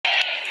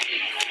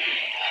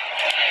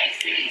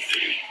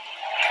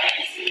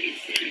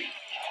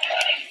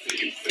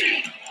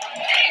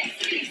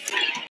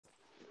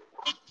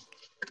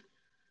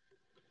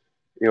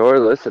You're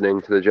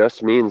listening to the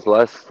Just Means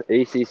Less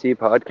ACC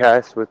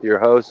podcast with your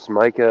hosts,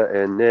 Micah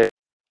and Nick.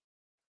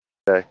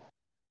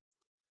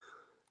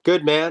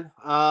 Good, man.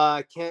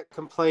 Can't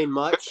complain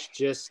much.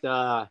 Just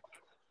trying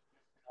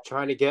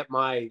to get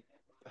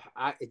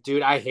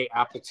dude, I hate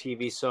Apple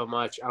TV so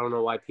much. I don't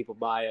know why people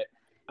buy it.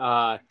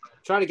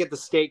 Trying to get the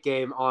state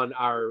game on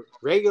our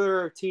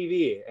regular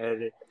TV,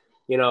 and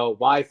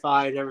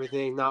Wi-Fi and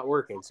everything not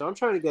working. So I'm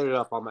trying to get it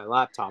up on my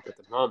laptop at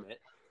the moment.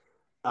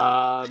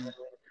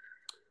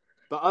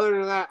 But other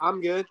than that, I'm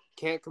good.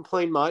 Can't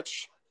complain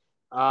much.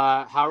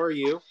 How are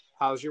you?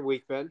 How's your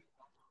week been?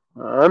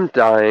 I'm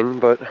dying,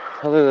 but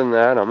other than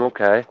that, I'm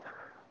okay.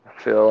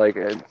 I feel like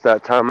it's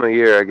that time of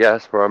year, I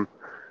guess, where I'm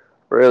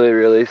really,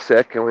 really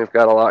sick and we've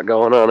got a lot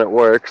going on at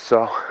work,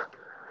 so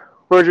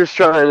we're just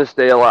trying to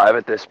stay alive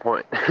at this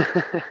point.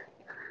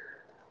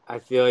 I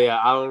feel yeah.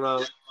 I don't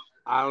know.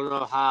 I don't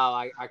know how.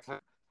 I kind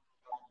of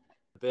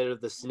a bit of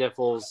the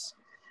sniffles.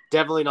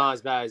 Definitely not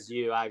as bad as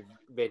you. I've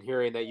been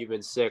hearing that you've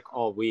been sick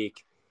all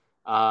week.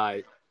 Uh,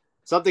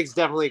 Something's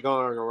definitely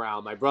going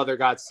around. My brother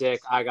got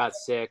sick. I got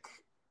sick.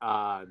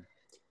 I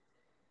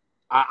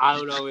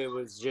don't know. It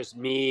was just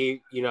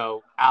me,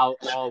 out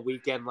all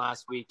weekend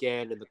last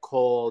weekend in the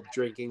cold,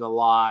 drinking a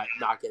lot,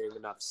 not getting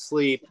enough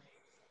sleep.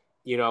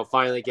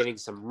 Finally getting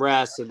some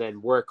rest, and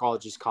then work all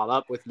just caught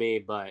up with me.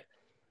 But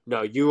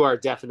no, you are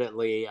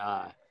definitely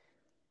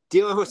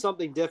dealing with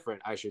something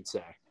different, I should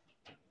say.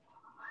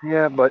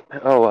 Yeah, but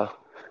oh well.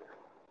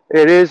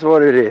 It is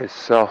what it is,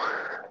 so.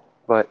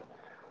 But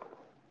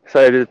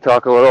excited to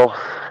talk a little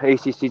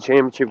ACC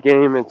championship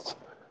game. It's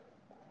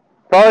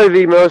probably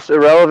the most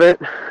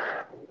irrelevant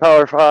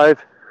Power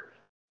 5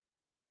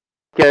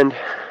 weekend.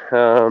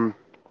 Um,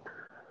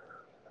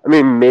 I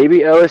mean, maybe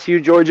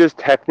LSU Georgia's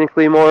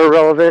technically more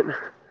irrelevant,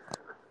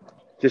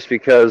 just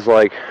because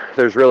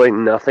there's really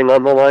nothing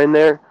on the line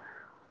there.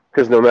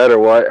 Because no matter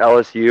what,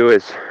 LSU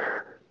is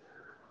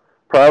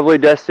probably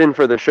destined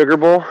for the Sugar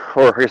Bowl,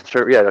 or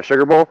the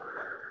Sugar Bowl,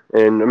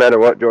 and no matter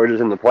what,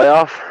 Georgia's in the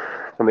playoff.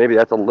 So maybe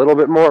that's a little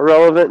bit more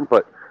relevant,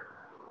 but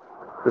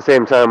at the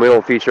same time, we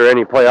don't feature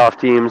any playoff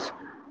teams,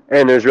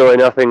 and there's really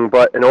nothing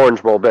but an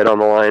Orange Bowl bet on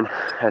the line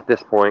at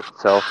this point.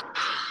 So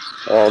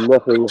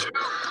nothing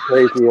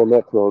crazy on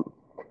that front.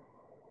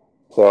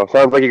 So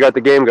sounds like you got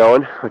the game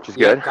going, which is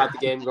Yep, good. got the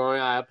game going.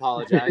 I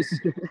apologize.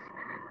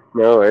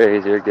 No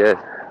worries, you're good.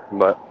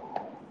 But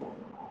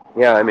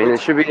yeah, I mean, it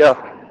Which, should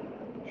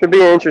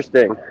be an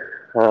interesting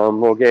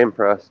little game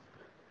for us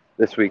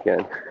this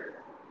weekend.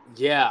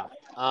 yeah,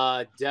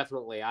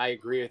 definitely. I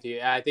agree with you.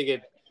 I think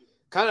it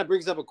kind of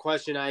brings up a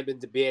question I've been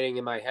debating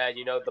in my head.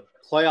 The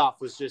playoff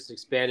was just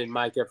expanded,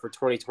 Micah, for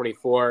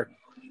 2024.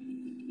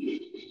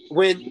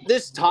 When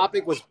this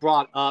topic was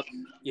brought up,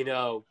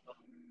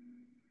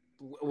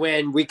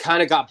 when we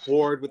kind of got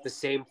bored with the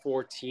same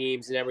four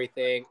teams and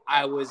everything,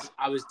 I was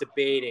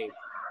debating,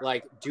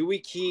 like, do we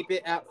keep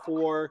it at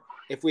four?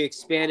 If we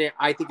expand it,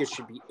 I think it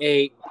should be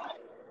eight.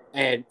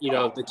 And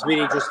the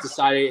committee just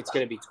decided it's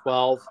going to be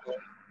 12.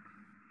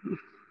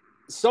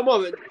 Some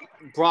of it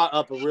brought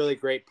up a really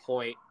great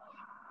point.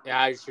 Yeah,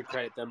 I should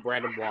credit them.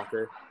 Brandon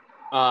Walker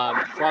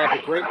brought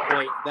up a great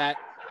point that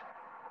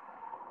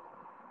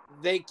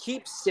they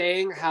keep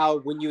saying how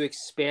when you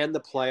expand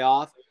the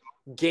playoff,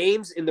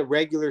 games in the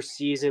regular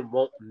season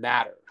won't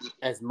matter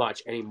as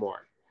much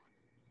anymore.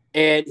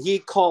 And he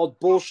called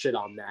bullshit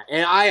on that.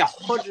 And I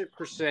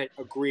 100%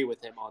 agree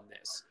with him on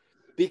this,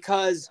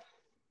 because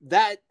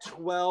that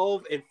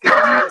 12 and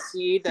 15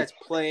 seed that's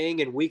playing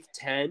in week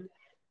 10,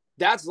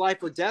 that's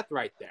life or death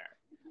right there.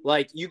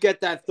 Like, you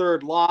get that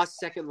third loss,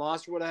 second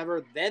loss, or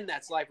whatever, then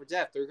that's life or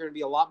death. There are going to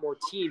be a lot more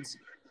teams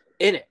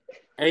in it.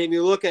 And if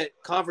you look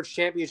at conference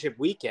championship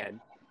weekend,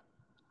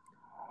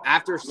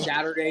 after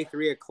Saturday,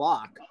 3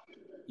 o'clock,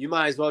 you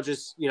might as well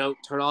just,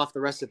 turn off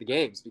the rest of the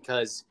games,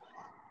 because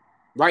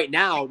right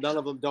now, none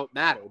of them don't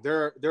matter.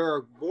 There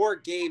are more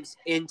games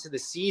into the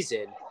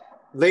season,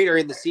 later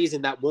in the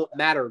season, that won't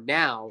matter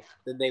now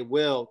than they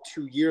will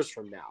 2 years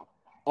from now.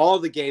 All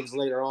the games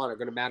later on are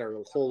going to matter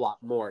a whole lot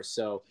more.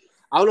 So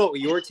I don't know what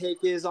your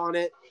take is on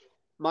it,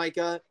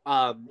 Micah.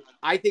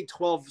 I think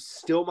 12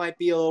 still might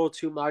be a little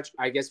too much.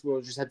 I guess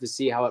we'll just have to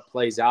see how it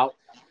plays out.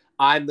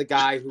 I'm the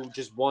guy who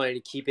just wanted to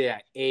keep it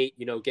at 8,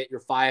 get your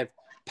 5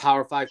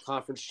 Power 5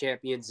 conference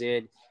champions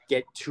in,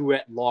 get 2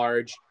 at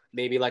large,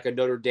 maybe like a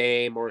Notre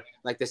Dame or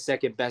like the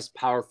second best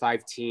Power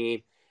 5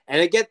 team, and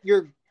then get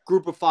your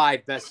group of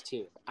 5 best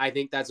team. I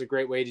think that's a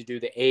great way to do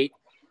the 8,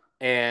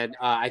 and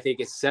I think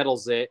it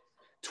settles it.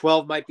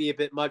 12 might be a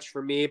bit much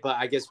for me, but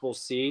I guess we'll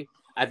see.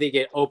 I think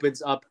it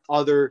opens up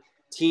other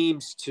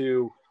teams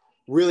to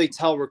really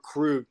tell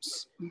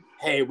recruits,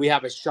 hey, we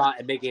have a shot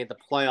at making it the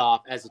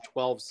playoff as a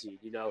 12 seed.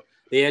 The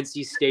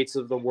NC States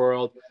of the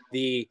world,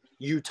 the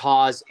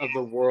Utahs of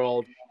the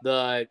world,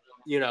 the,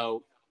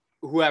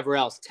 whoever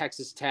else,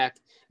 Texas Tech.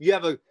 You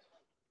have a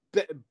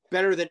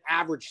better than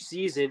average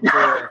season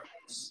for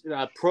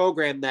a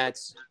program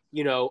that's,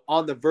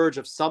 on the verge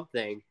of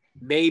something,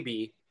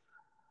 maybe.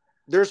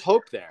 There's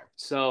hope there.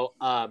 So,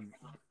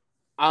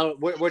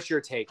 what's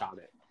your take on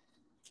it?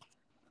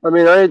 I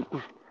mean,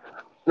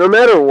 no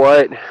matter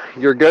what,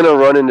 you're gonna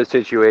run into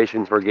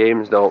situations where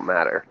games don't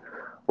matter,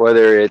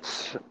 whether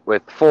it's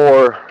with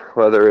 4,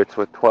 whether it's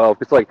with 12.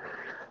 It's like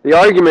the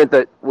argument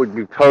that would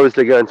be posed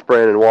against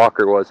Brandon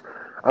Walker was,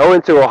 I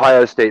went to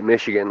Ohio State,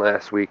 Michigan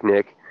last week,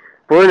 Nick.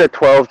 If we're in a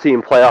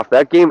 12-team playoff,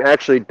 that game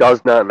actually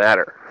does not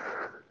matter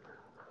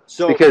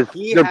So because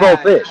they're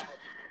both in.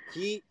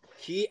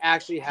 He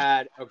actually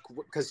had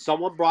because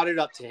someone brought it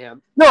up to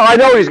him. No, I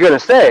know what he's going to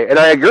say, and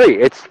I agree.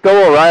 It's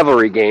still a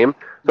rivalry game,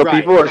 so Right.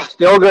 people are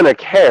still going to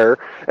care.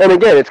 And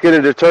again, it's going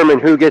to determine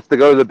who gets to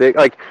go to the big,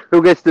 like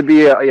who gets to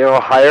be a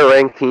higher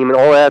ranked team and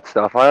all that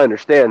stuff. I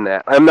understand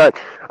that. I'm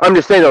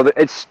just saying though that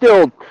it's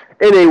still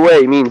in a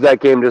way means that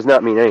game does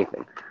not mean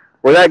anything.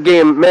 Where that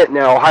game meant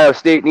now Ohio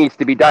State needs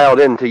to be dialed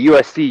into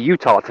USC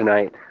Utah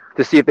tonight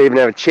to see if they even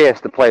have a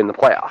chance to play in the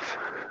playoff.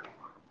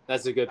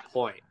 That's a good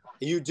point.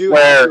 You do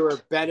have your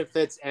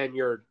benefits and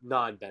your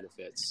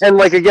non-benefits.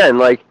 And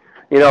again,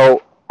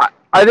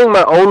 I think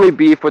my only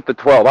beef with the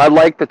 12, I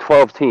like the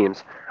 12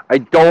 teams. I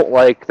don't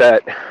like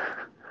that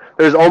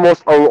there's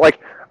almost,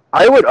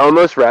 I would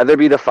almost rather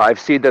be the 5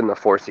 seed than the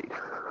 4 seed.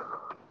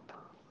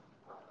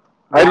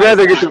 I'd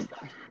rather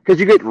because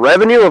you get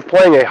revenue of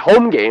playing a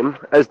home game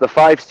as the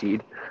 5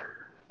 seed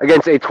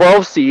against a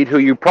 12 seed who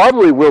you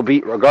probably will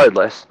beat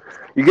regardless.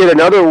 You get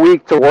another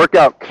week to work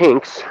out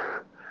kinks.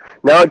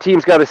 Now a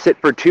team's got to sit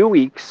for 2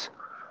 weeks.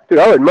 Dude,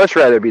 I would much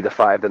rather be the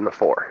 5 than the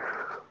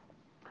 4.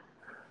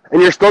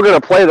 And you're still going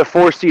to play the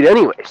 4 seed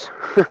anyways.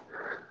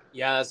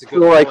 Yeah, that's a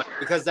good point.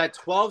 Because that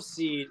 12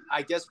 seed,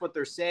 I guess what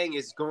they're saying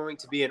is going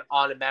to be an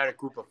automatic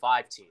group of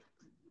 5 team.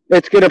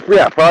 It's going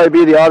to probably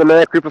be the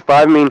automatic group of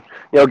 5. I mean,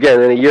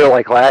 again, in a year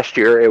like last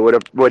year, it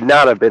would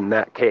not have been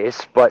that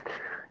case. But,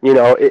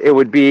 it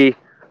would be,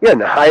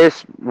 the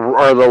highest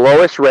or the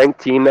lowest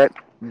ranked team that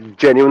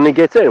genuinely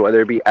gets in,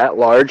 whether it be at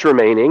large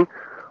remaining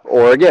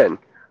or, again,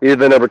 either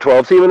the number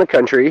 12 team in the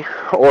country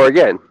or,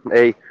 again,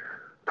 a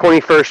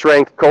 21st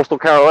ranked Coastal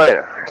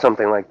Carolina or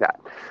something like that.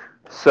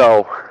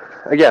 So,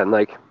 again,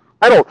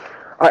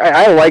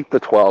 I like the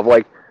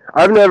 12.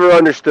 I've never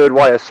understood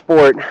why a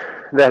sport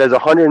that has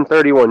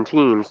 131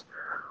 teams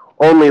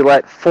only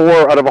let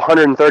 4 out of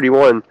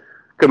 131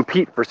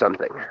 compete for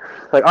something.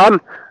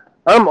 I'm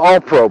all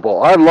pro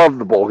bowl. I love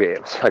the bowl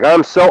games.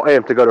 I'm so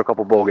amped to go to a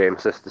couple bowl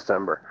games this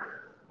December.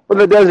 But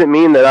that doesn't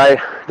mean that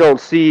I don't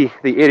see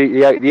the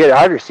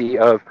idiocracy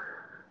of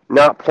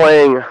not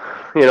playing,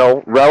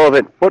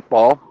 relevant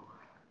football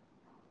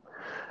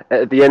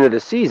at the end of the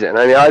season.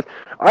 I mean,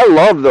 I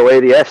love the way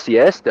the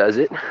FCS does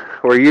it,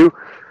 where you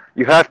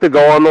have to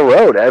go on the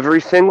road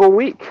every single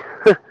week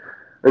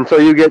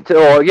until you get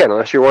to,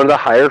 unless you're one of the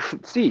higher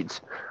seeds,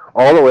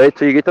 all the way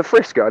till you get to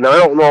Frisco. Now, I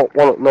don't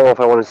know if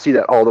I want to see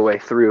that all the way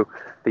through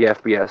the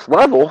FBS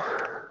level,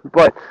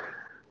 but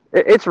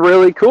it's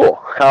really cool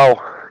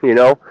how,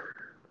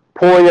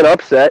 pulling an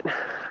upset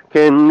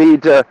can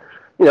lead to,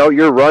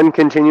 your run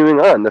continuing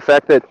on. The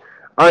fact that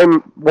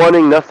I'm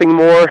wanting nothing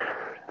more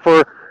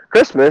for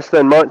Christmas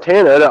than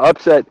Montana to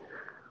upset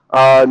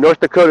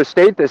North Dakota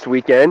State this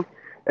weekend,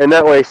 and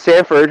that way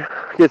Sanford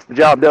gets the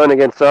job done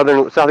against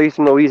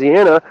Southeastern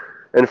Louisiana,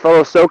 and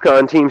fellow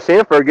SoCon team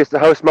Sanford gets to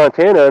host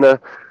Montana in a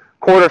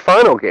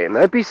quarterfinal game.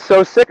 That'd be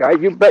so sick.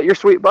 You bet your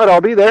sweet butt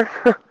I'll be there.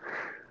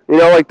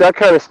 That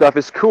kind of stuff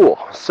is cool.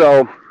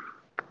 So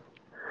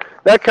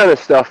that kind of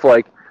stuff,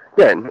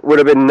 again, would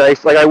have been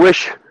nice. I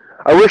wish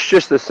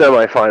just the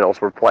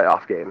semifinals were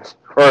playoff games,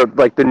 or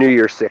the New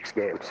Year's 6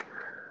 games.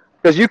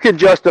 Because you could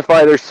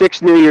justify there's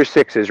 6 New Year's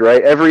 6s,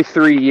 right? Every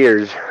 3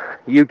 years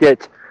you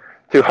get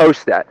to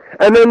host that.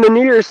 And then the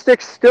New Year's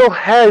 6 still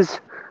has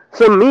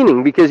some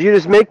meaning because you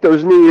just make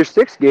those New Year's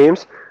 6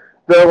 games.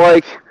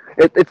 They're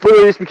it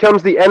literally just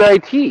becomes the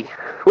NIT,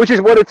 which is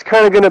what it's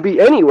kind of going to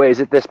be anyways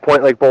at this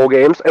point, bowl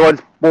games, and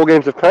what bowl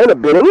games have kind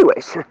of been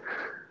anyways. Yeah.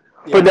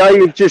 But now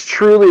you've just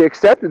truly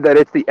accepted that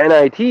it's the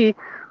NIT,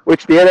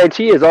 which the NIT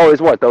is always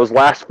those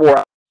last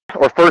 4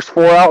 or first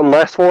 4 out and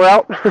last 4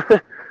 out?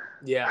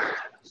 Yeah.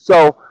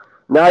 So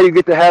now you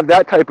get to have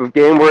that type of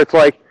game where it's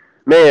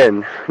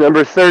man,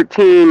 number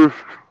 13,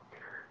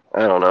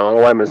 I don't know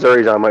why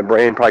Missouri's on my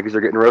brain, probably because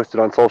they're getting roasted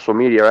on social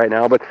media right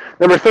now, but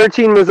number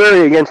 13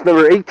 Missouri against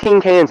number 18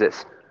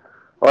 Kansas.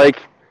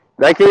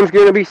 That game's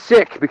going to be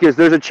sick because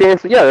there's a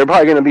chance that, there are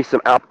probably going to be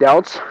some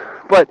opt-outs,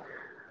 but,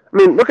 I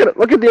mean, look at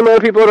the amount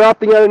of people that are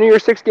opting out of New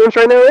Year's 6 games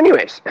right now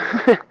anyways.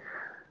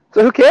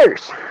 So who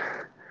cares?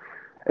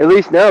 At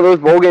least now those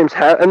bowl games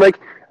have, and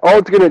all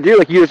it's going to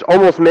do, you just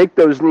almost make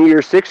those New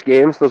Year's 6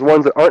 games, those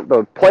ones that aren't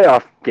the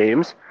playoff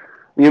games,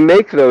 you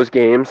make those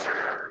games,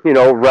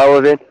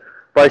 relevant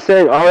by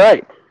saying, all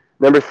right,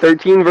 number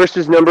 13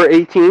 versus number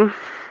 18,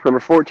 number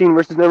 14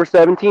 versus number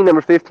 17,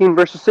 number 15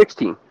 versus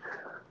 16.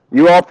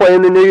 You all play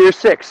in the New Year's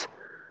 6.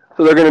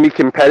 So they're going to be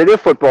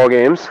competitive football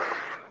games,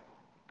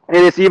 and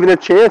it's even a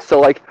chance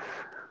to,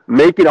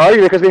 make an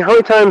argument, because, how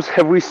many times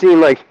have we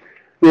seen,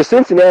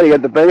 Cincinnati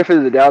got the benefit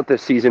of the doubt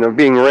this season of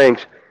being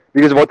ranked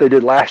because of what they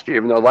did last year,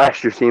 even though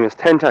last year's team is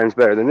 10 times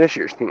better than this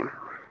year's team.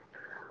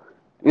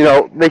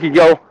 They could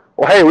go,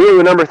 well, hey, we were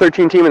the number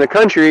 13 team in the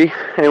country,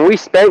 and we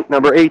spanked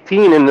number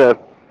 18 in the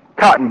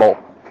Cotton Bowl.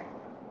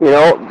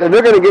 And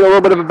they're going to get a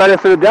little bit of a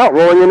benefit of the doubt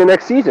rolling into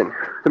next season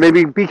to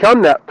maybe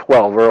become that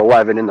 12 or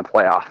 11 in the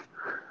playoff.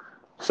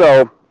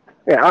 So,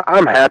 yeah,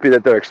 I'm happy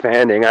that they're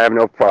expanding. I have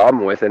no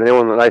problem with it.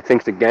 Anyone that I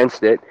think's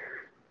against it,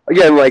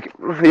 again, like,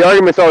 the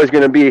argument's always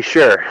going to be,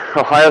 sure,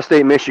 Ohio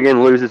State,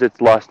 Michigan loses its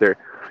luster.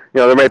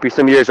 There might be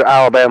some years where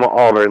Alabama,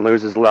 Auburn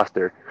loses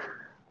luster.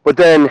 But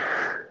then,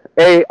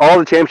 all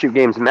the championship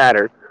games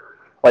matter.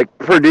 Like,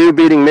 Purdue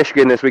beating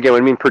Michigan this weekend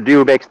would mean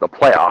Purdue makes the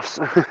playoffs.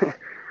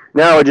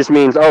 Now it just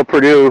means,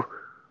 Purdue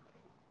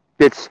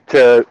gets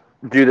to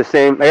do the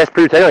same. I guess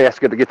Purdue technically has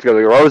to get to go to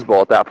the Rose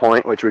Bowl at that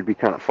point, which would be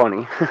kind of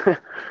funny.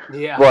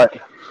 Yeah. But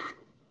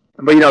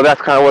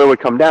that's kind of what it would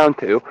come down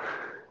to.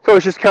 So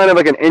it's just kind of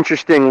like an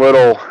interesting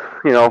little,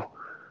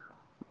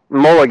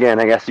 mulligan,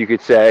 I guess you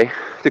could say,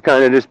 to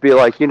kind of just be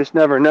like, you just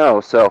never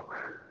know. So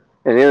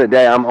at the end of the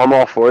day, I'm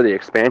all for the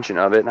expansion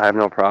of it, and I have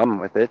no problem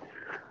with it.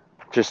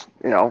 Just,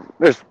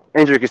 there's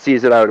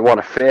intricacies that I would want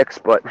to fix,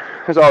 but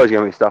there's always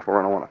going to be stuff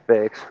we're going to want to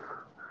fix.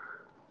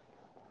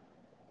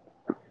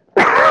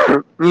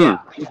 Yeah,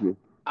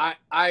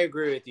 I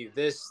agree with you.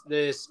 This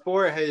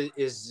sport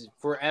is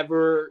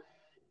forever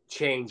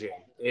changing.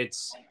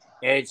 It's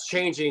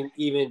changing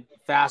even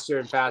faster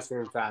and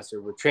faster and faster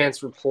with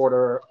transfer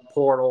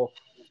portal,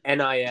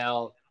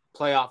 NIL,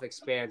 playoff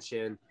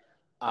expansion.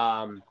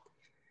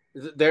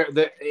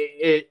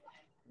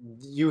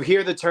 You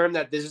hear the term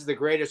that this is the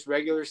greatest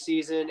regular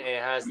season and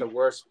it has the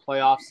worst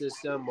playoff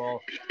system.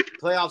 Well,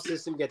 playoff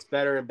system gets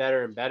better and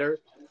better and better.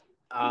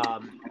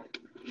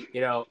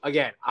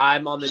 Again,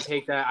 I'm on the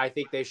take that I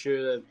think they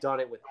should have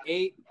done it with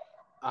 8.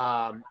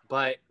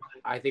 But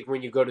I think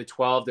when you go to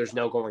 12, there's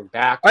no going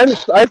back. I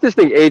just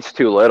think 8's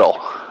too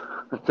little,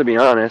 to be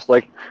honest.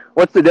 Like,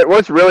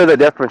 what's really the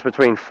difference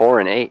between 4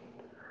 and 8?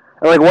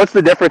 And, like, what's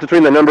the difference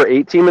between the number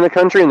 8 team in the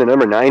country and the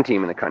number 9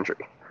 team in the country?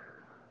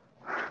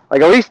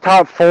 Like, at least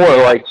top 4,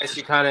 like... I guess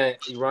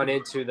you run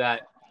into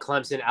that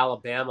Clemson,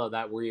 Alabama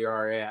that we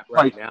are at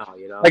right now,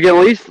 Like, at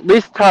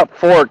least top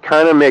 4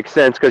 kind of makes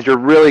sense because you're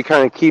really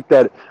kind of keep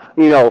that,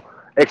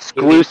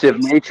 exclusive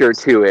nature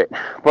to it.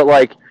 But,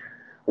 like,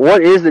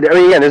 what is the... I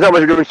mean, again, there's not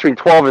much difference between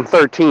 12 and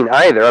 13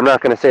 either. I'm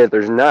not going to say that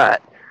there's not.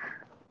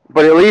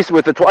 But at least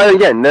with the 12...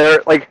 Again,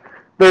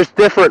 there's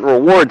different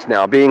rewards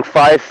now. Being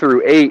 5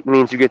 through 8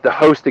 means you get to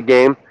host a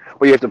game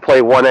where you have to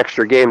play one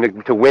extra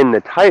game to win the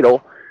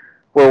title,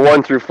 where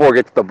 1 through 4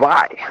 gets the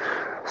bye.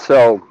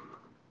 So,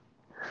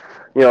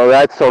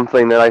 that's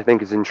something that I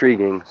think is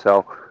intriguing.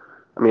 So,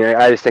 I mean,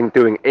 I just think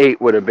doing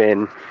 8 would have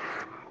been...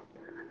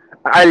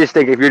 I just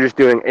think if you're just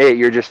doing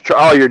 8,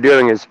 all you're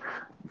doing is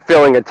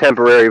filling a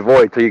temporary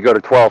void till you go to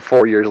 12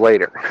 4 years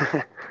later.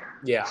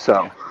 Yeah.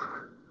 So,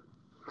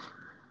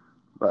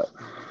 but...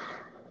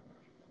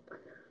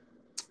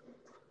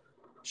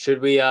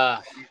 Should we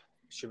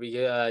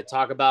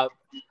talk about,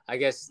 I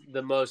guess,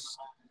 the most...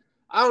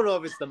 I don't know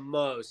if it's the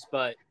most,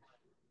 but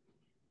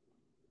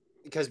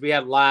because we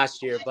had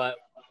last year, but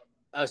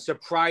a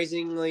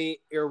surprisingly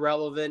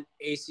irrelevant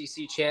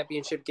ACC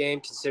championship game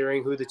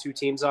considering who the two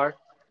teams are?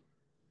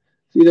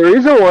 See, the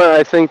reason why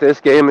I think this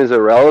game is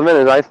irrelevant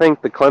is I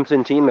think the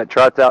Clemson team that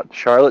trots out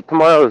Charlotte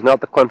tomorrow is not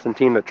the Clemson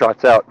team that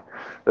trots out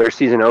their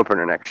season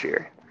opener next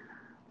year.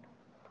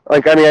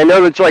 Like, I mean, I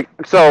know that,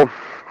 so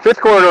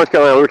fifth quarter North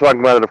Carolina, we were talking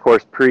about it, of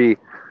course,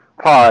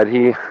 pre-pod.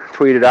 He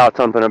tweeted out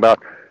something about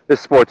this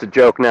sport's a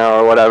joke now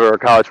or whatever, or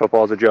college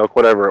football is a joke,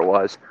 whatever it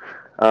was.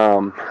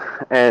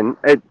 And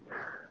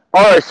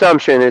our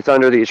assumption is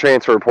under the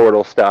transfer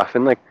portal stuff.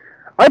 And, like,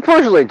 I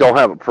personally don't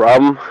have a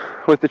problem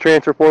with the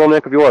transfer portal,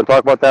 Nick. If you want to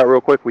talk about that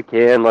real quick, we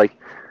can. Like,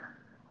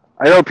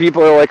 I know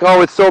people are like,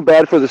 oh, it's so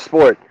bad for the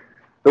sport.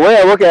 The way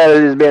I look at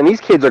it is, man,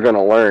 these kids are going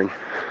to learn.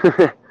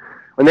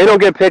 When they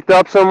don't get picked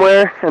up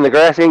somewhere and the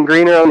grass ain't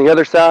greener on the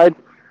other side,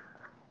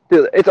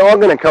 dude, it's all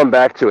going to come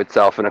back to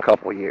itself in a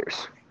couple of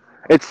years.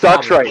 It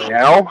sucks right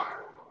now,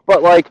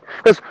 but, like,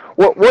 because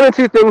one of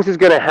two things is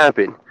going to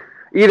happen.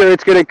 Either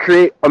it's going to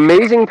create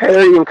amazing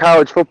parity in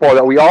college football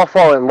that we all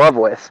fall in love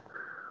with,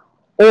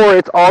 or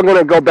it's all going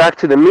to go back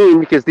to the mean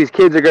because these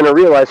kids are going to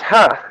realize,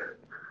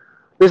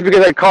 just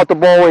because I caught the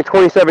ball only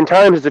 27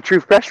 times as a true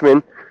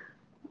freshman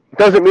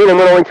doesn't mean I'm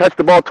going to only touch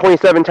the ball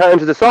 27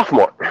 times as a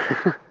sophomore.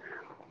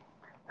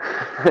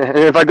 And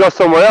if I go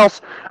somewhere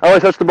else, I only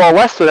touch the ball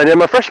less than I did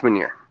my freshman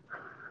year.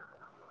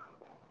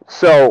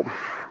 So,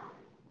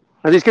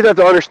 these kids have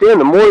to understand,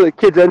 the more the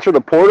kids enter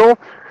the portal,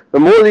 the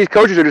more these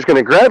coaches are just going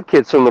to grab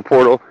kids from the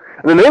portal,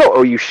 and then they don't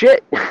owe you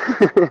shit.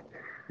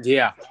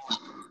 Yeah.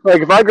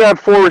 Like, if I grab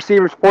 4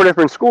 receivers, 4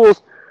 different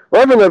schools,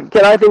 whatever the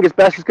kid I think is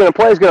best is going to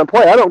play is going to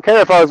play. I don't care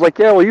if I was like,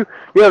 yeah, well, you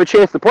have a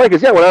chance to play.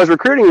 Because, yeah, when I was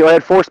recruiting you, I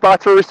had 4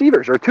 spots for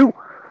receivers, or 2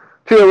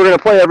 that were going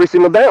to play every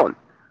single down.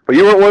 But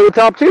you weren't one of the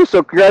top 2,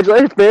 so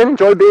congratulations, man.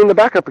 Enjoy being the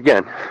backup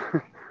again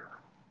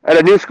at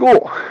a new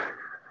school.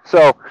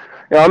 So,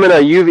 I'm in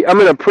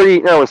a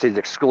pretty, I don't want to say it's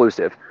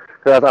exclusive,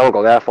 because I won't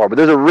go that far, but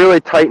there's a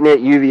really tight-knit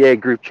UVA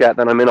group chat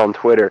that I'm in on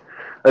Twitter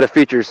that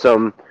features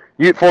some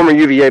former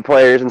UVA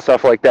players and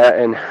stuff like that.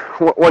 And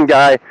one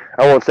guy,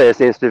 I won't say his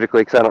name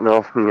specifically because I don't know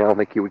if, I don't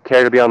think he would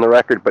care to be on the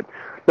record, but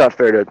not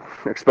fair to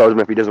expose him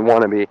if he doesn't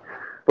want to be.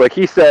 But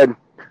he said,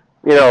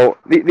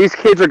 these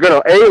kids are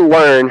going to A,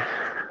 learn,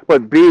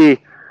 but B,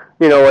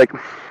 like,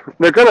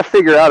 they're going to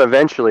figure out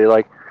eventually,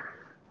 like,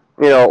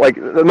 like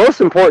the most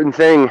important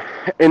thing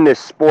in this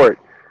sport,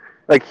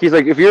 like, he's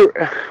like,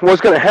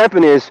 what's going to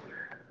happen is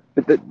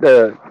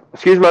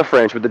excuse my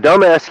French, but the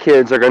dumbass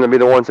kids are going to be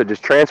the ones that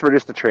just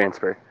to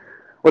transfer.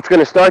 What's going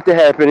to start to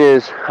happen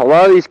is a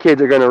lot of these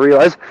kids are going to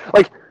realize,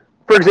 like,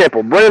 for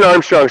example, Brennan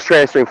Armstrong's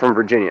transferring from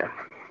Virginia.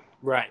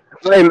 Right.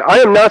 I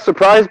am not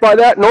surprised by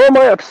that, nor am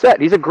I upset.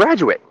 He's a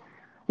graduate.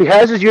 He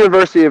has his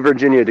University of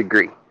Virginia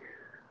degree.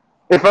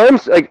 If I'm,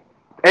 like,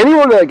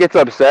 anyone that gets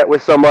upset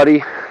with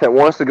somebody that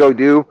wants to go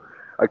do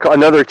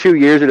another 2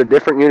 years at a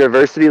different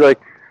university,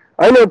 like,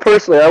 I know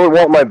personally I would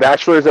want my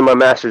bachelor's and my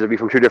master's to be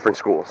from two different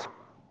schools.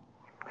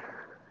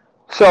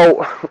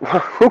 So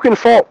who can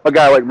fault a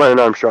guy like Brennan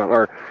Armstrong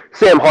or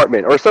Sam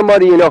Hartman or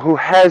somebody, who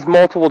has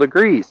multiple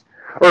degrees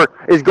or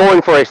is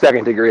going for a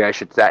second degree, I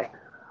should say.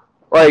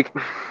 Like,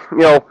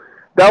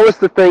 that was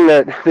the thing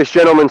that this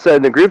gentleman said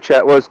in the group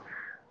chat was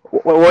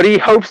what he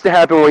hopes to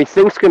happen, what he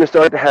thinks is going to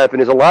start to happen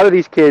is a lot of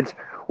these kids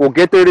will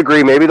get their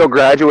degree. Maybe they'll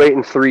graduate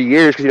in 3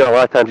 years because, a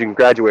lot of times you can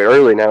graduate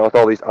early now with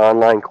all these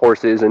online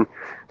courses and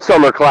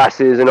summer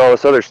classes and all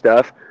this other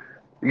stuff.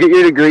 You get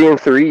your degree in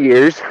 3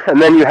 years, and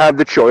then you have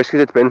the choice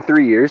because it's been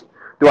 3 years.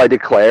 Do I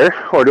declare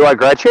or do I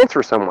grad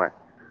transfer somewhere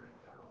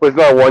with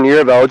about 1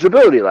 year of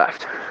eligibility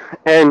left?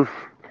 And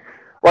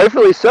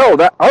rightfully so.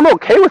 I'm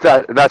okay with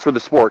that if that's where the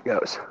sport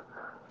goes.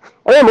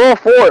 I am all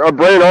for a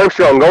Brennan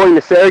Armstrong going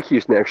to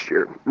Syracuse next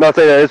year. Not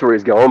saying that is where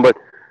he's going, but,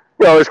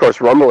 there's, of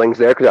course, rumblings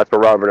there because that's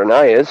where Robert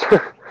Anae is.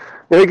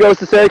 If he goes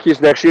to Syracuse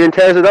next year and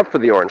tears it up for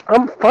the Orange,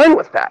 I'm fine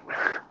with that.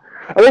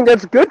 I think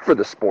that's good for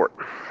the sport.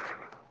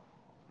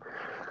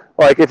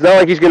 Like, it's not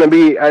like he's going to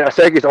be a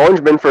Syracuse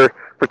Orangeman for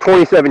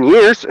 27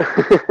 years.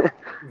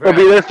 He'll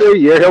be there for a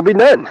year. He'll be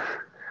done.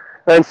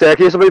 And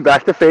Syracuse will be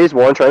back to phase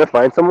one trying to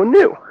find someone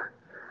new.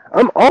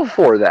 I'm all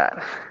for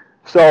that.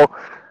 So,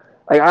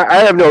 I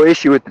have no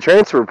issue with the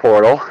transfer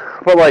portal.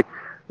 But, like,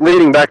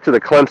 leading back to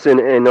the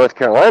Clemson and North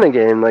Carolina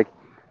game, like,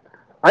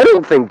 I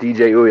don't think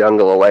DJ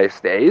Uiagalelei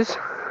stays.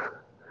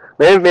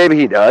 Maybe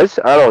he does.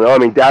 I don't know. I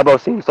mean, Dabo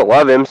seems to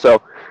love him,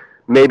 so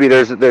maybe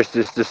there's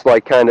just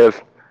like kind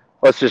of,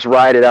 let's just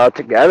ride it out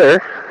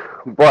together.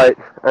 But,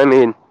 I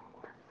mean,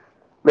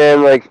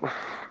 man, like,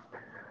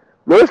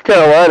 North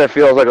Carolina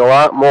feels like a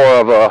lot more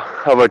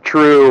of a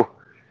true,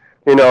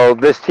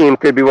 this team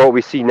could be what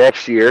we see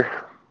next year.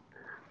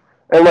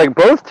 And, like,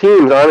 both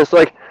teams, honestly,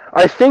 like,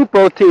 I think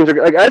both teams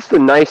are, like, that's the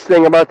nice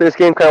thing about this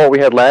game, kind of what we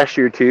had last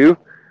year, too.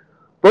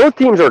 Both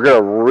teams are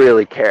going to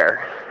really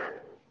care.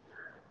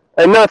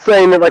 I'm not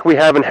saying that, like, we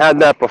haven't had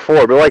that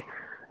before, but, like,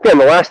 again,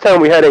 the last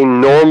time we had a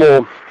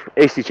normal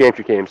AC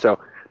championship game, so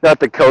not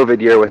the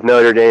COVID year with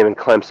Notre Dame and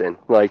Clemson,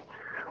 like,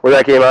 where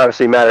that game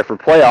obviously mattered for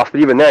playoffs,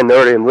 but even then,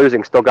 Notre Dame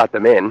losing still got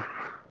them in.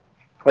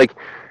 Like,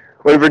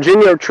 when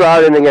Virginia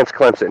trotted in against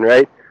Clemson,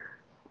 right?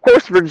 Of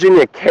course,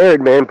 Virginia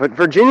cared, man, but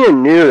Virginia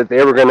knew that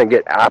they were going to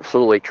get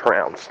absolutely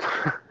trounced.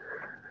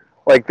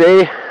 Like,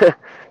 they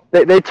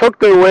took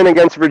their win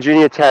against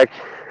Virginia Tech,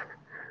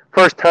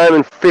 first time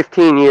in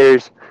 15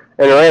 years,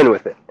 and ran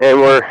with it. And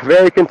we're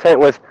very content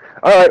with,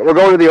 all right, we're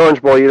going to the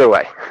Orange Bowl either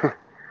way.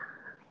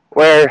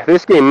 Where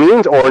this game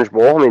means Orange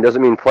Bowl. I mean, it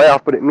doesn't mean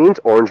playoff, but it means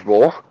Orange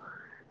Bowl.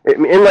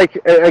 And, like,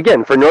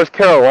 again, for North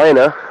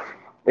Carolina,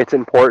 it's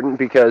important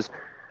because,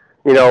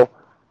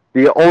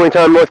 the only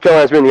time North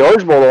Carolina's been in the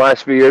Orange Bowl in the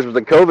last few years was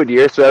the COVID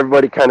year, so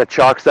everybody kind of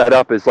chalks that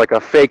up as, like,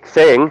 a fake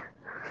thing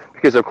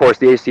because, of course,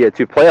 the AC had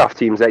two playoff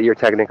teams that year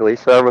technically,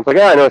 so everyone's like,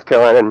 North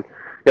Carolina, and,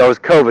 it was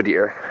COVID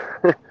year.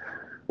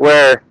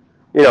 Where,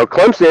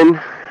 Clemson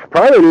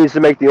probably needs to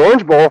make the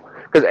Orange Bowl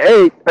because,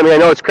 I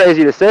know it's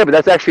crazy to say, but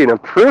that's actually an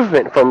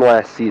improvement from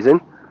last season.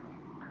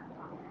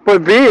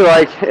 But B,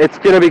 like, it's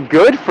going to be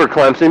good for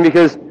Clemson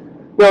because,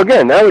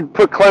 again, that would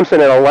put Clemson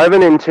at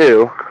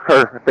 11-2,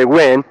 or if they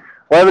win,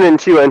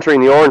 11-2 entering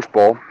the Orange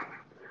Bowl.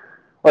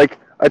 Like,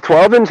 a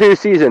 12-2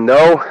 season,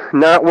 though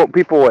not what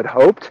people had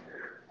hoped,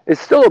 is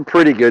still a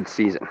pretty good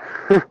season.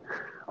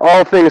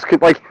 All things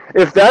could, like,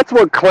 if that's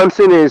what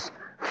Clemson is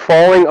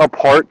falling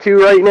apart to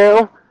right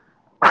now,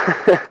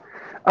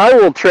 I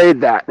will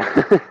trade that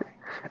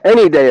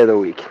any day of the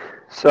week.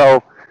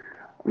 So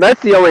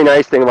that's the only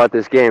nice thing about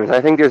this game is I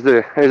think there's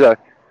a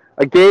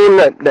game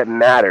that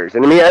matters.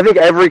 And I mean, I think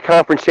every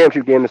conference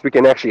championship game this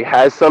weekend actually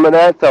has some of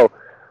that. So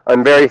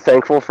I'm very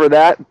thankful for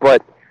that.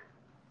 But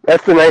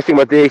that's the nice thing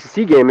about the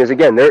ACC game is,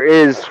 again,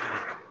 there's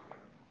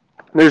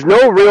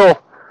no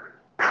real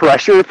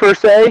pressure per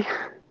se.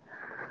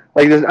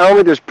 Like, I don't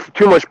think there's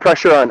too much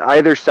pressure on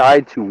either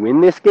side to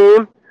win this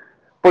game,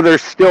 but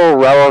there's still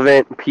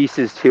relevant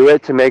pieces to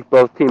it to make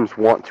both teams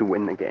want to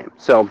win the game.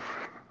 So,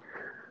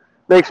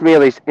 makes me at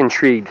least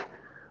intrigued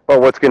about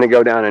what's going to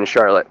go down in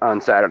Charlotte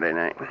on Saturday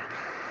night.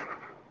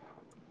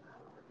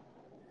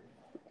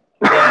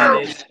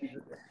 Yeah,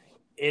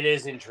 it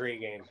is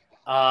intriguing.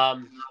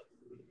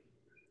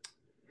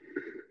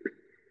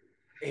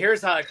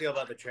 Here's how I feel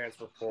about the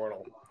transfer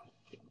portal.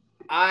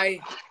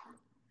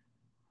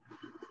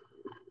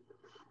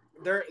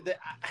 There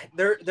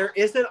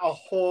isn't a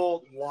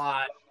whole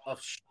lot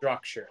of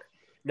structure.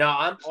 Now,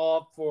 I'm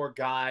all for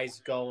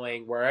guys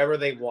going wherever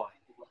they want.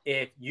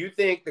 If you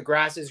think the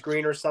grass is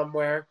greener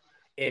somewhere,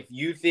 if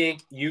you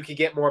think you could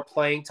get more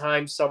playing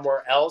time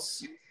somewhere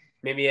else,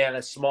 maybe at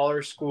a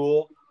smaller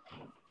school,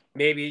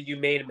 maybe you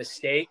made a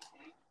mistake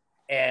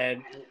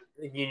and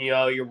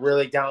you're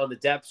really down the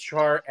depth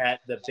chart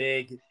at the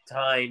big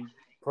time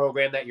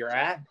program that you're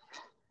at,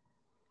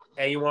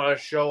 and you want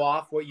to show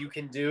off what you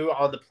can do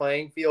on the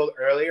playing field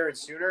earlier and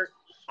sooner,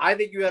 I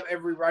think you have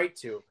every right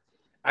to.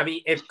 I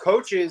mean, if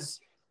coaches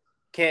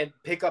can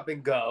pick up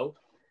and go,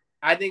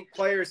 I think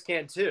players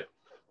can too.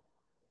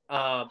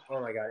 Oh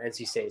my God,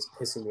 NC State is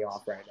pissing me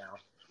off right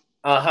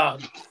now.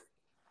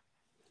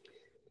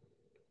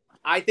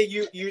 I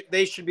think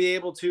they should be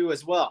able to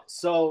as well.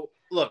 So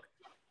look,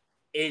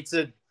 it's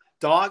a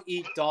dog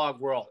eat dog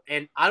world,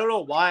 and I don't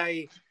know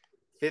why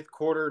fifth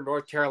quarter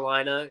North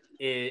Carolina,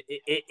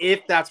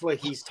 if that's what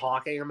he's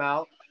talking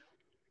about,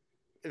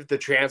 the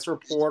transfer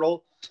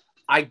portal.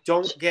 I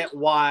don't get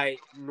why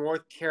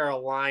North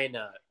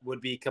Carolina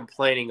would be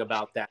complaining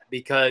about that,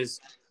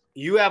 because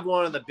you have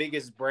one of the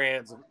biggest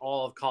brands in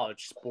all of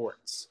college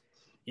sports.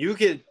 You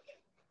could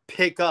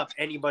pick up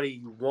anybody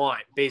you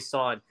want based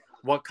on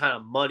what kind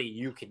of money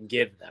you can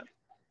give them.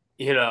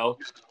 You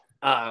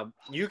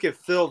can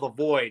fill the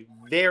void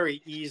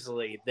very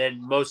easily than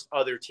most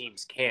other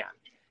teams can.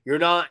 You're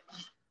not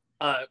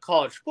a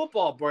college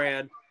football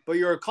brand, but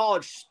you're a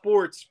college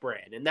sports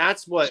brand, and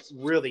that's what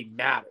really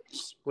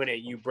matters when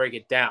you break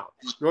it down.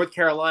 North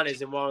Carolina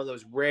is in one of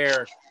those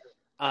rare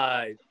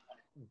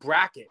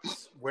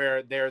brackets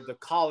where they're the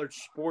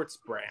college sports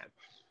brand.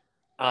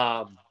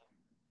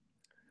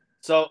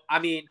 So, I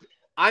mean,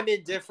 I'm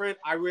indifferent.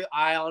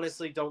 I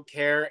honestly don't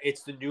care.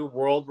 It's the new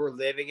world we're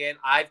living in.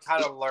 I've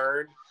kind of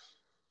learned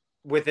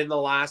within the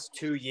last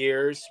 2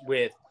 years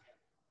with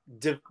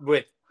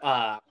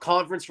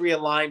conference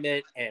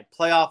realignment and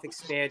playoff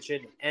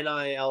expansion,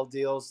 NIL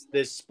deals,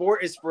 this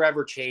sport is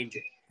forever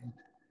changing.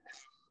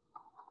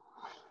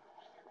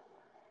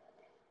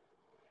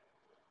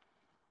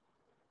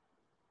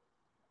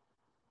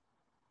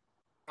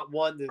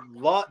 One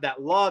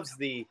that loves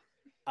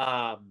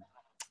oh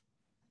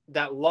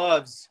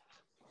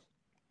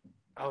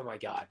my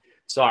God,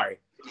 sorry.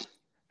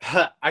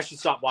 I should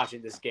stop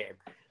watching this game.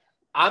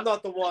 I'm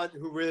not the one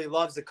who really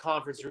loves the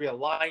conference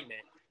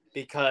realignment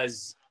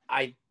because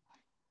I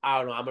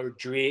don't know, I'm a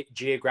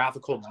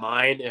geographical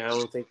mind, and I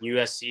don't think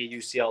USC,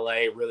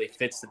 UCLA really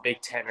fits the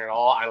Big Ten at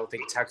all. I don't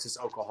think Texas,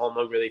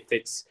 Oklahoma really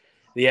fits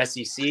the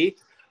SEC.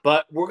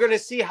 But we're going to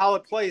see how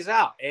it plays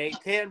out, and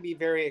it can be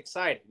very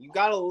exciting. You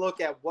got to look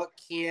at what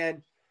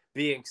can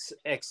be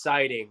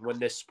exciting when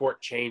this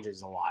sport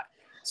changes a lot.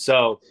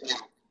 So,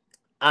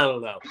 I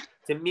don't know.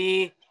 To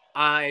me,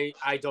 I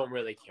don't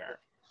really care.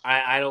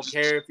 I don't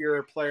care if you're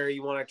a player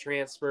you want to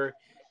transfer.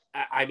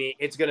 I mean,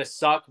 it's going to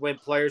suck when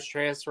players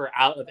transfer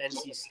out of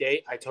NC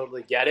State. I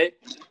totally get it.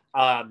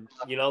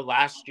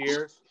 Last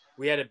year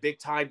we had a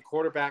big-time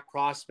quarterback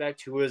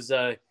prospect who was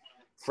a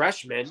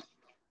freshman,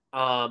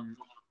 a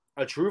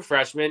true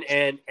freshman,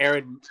 and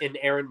Aaron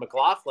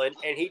McLaughlin,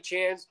 and he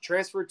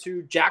transferred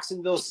to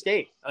Jacksonville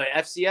State, an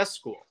FCS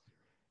school,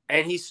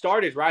 and he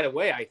started right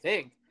away, I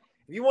think.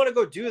 If you want to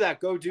go do that,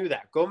 go do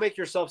that. Go make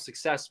yourself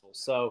successful.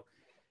 So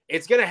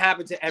it's going to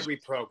happen to every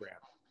program.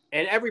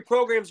 And every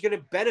program is going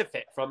to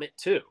benefit from it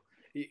too.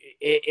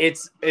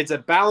 It's a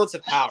balance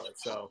of power.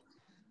 So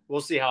we'll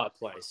see how it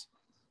plays.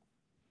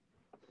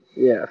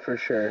 Yeah, for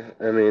sure.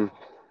 I mean,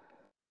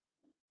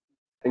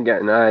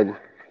 again,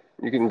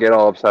 you can get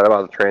all upset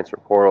about the transfer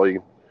portal.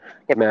 You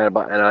get mad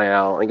about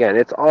NIL. Again,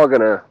 I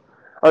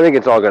think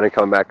it's all gonna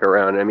come back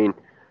around. I mean,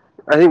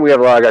 I think we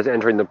have a lot of guys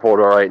entering the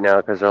portal right now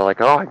because they're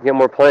like, oh, I can get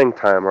more playing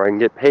time, or I can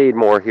get paid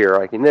more here,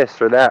 or I can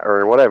this or that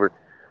or whatever,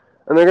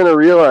 and they're gonna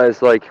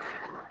realize like,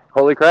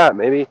 holy crap,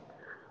 maybe.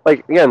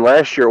 Like, again,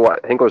 last year, I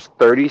think it was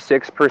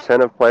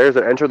 36% of players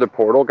that entered the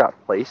portal got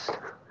placed.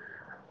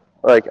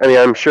 Like, I mean,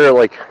 I'm sure,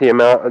 like, the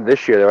amount of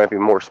this year, there might be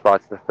more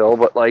spots to fill,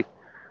 but, like,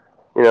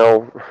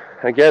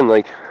 again,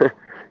 like,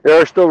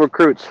 there are still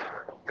recruits.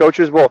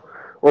 Coaches will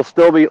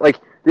still be, like,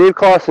 Dave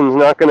Clawson's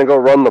not going to go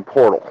run the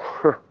portal.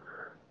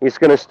 He's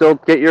going to still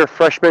get your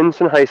freshmen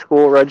in high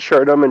school,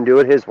 redshirt them, and do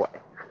it his way.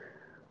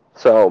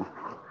 So,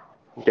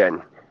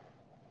 again,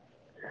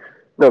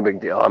 no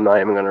big deal. I'm not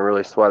even going to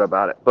really sweat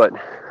about it. But,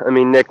 I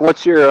mean, Nick,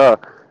 what's your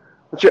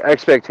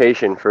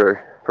expectation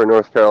for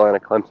North Carolina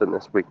Clemson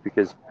this week?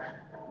 Because,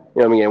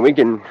 again, we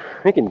can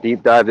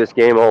deep dive this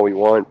game all we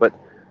want, but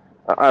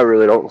I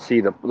really don't see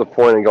the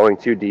point of going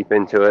too deep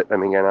into it. I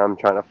mean, again, I'm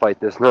trying to fight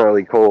this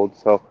gnarly cold,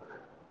 so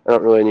I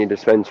don't really need to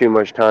spend too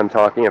much time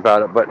talking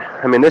about it. But,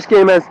 I mean, this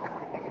game has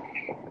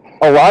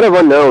a lot of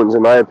unknowns,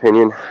 in my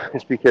opinion,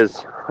 just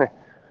because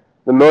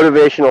the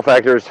motivational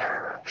factors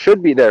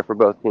should be there for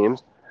both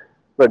teams,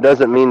 but it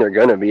doesn't mean they're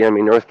going to be. I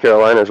mean, North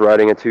Carolina's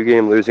riding a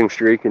 2-game losing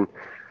streak and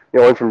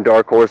went from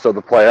dark horse of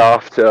the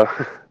playoff to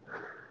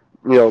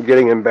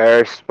getting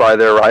embarrassed by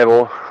their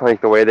rival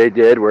like the way they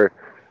did. Where,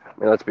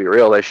 let's be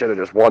real, they should have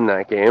just won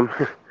that game.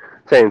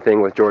 Same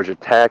thing with Georgia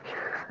Tech,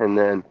 and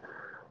then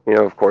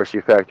of course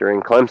you factor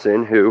in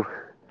Clemson, who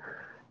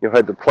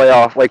had the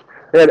playoff. Like,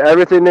 they had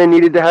everything they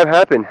needed to have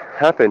happen,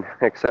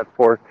 except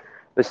for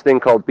this thing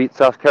called beat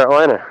South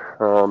Carolina.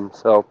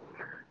 So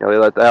they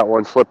let that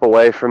one slip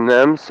away from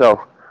them.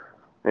 So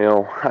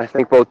I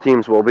think both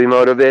teams will be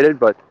motivated.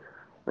 But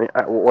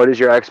what is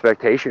your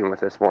expectation with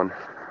this one?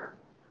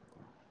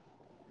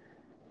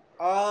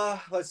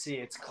 Let's see.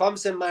 It's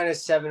Clemson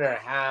minus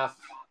 7.5.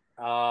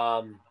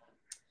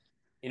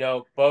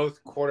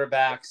 Both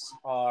quarterbacks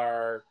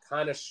are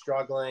kind of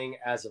struggling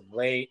as of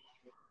late.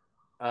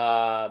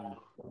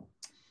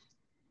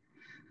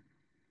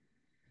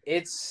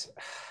 It's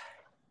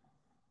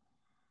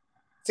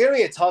going to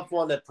be a tough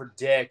one to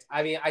predict.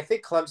 I mean, I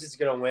think Clemson's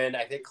going to win.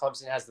 I think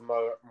Clemson has the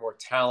more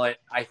talent.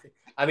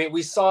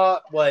 We saw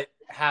what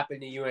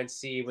happened to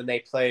UNC when they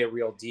play a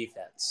real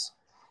defense.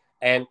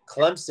 And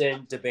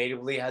Clemson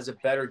debatably has a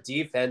better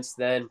defense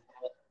than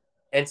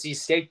NC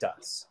State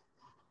does.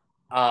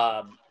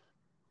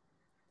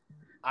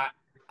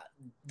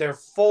 They're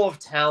full of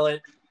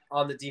talent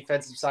on the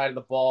defensive side of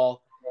the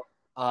ball.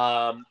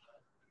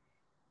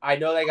 I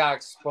know they got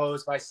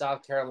exposed by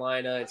South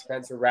Carolina and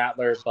Spencer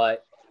Rattler,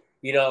 but,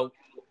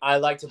 I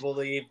like to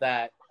believe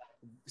that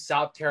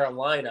South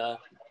Carolina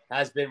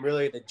has been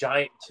really the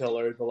giant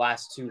killer the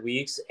last 2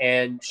 weeks,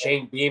 and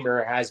Shane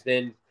Beamer has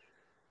been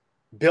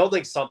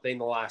building something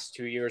the last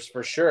 2 years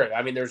for sure.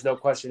 I mean, there's no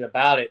question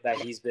about it that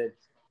he's been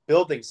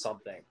building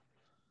something.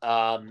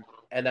 And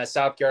that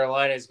South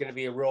Carolina is going to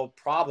be a real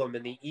problem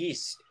in the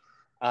East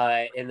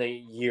in the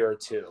year or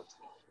two.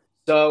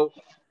 So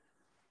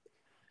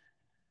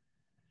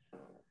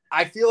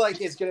I feel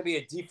like it's going to be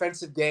a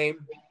defensive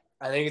game.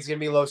 I think it's going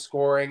to be low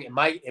scoring. It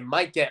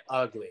might get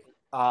ugly.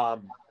 I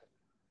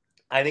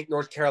think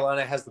North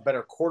Carolina has the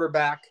better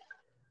quarterback,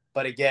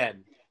 but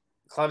again,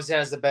 Clemson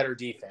has the better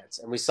defense.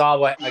 And we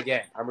saw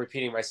I'm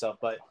repeating myself,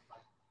 but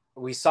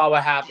we saw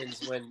what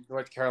happens when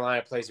North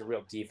Carolina plays a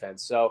real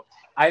defense. So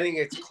I think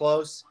it's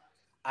close.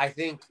 I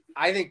think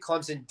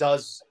Clemson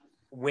does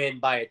win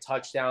by a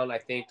touchdown. I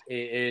think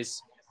it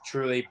is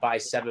truly by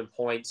 7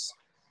 points.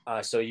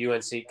 So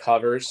UNC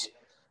covers.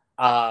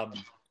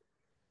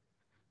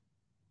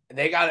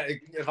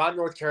 If I'm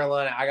North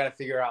Carolina, I got to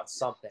figure out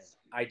something.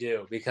 I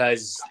do,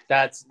 because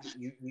that's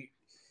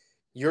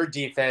your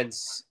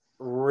defense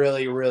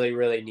really, really,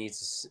 really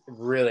needs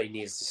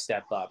to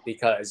step up,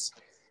 because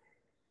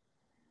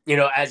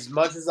as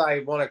much as I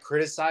want to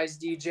criticize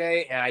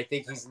DJ, and I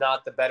think he's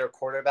not the better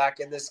quarterback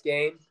in this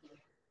game,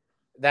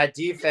 that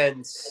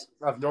defense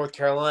of North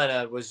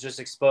Carolina was just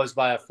exposed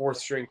by a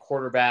fourth-string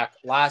quarterback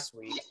last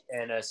week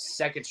and a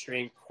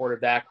second-string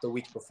quarterback the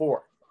week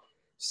before.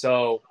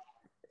 So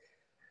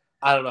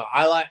I don't know.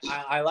 I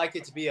like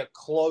it to be a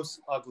close,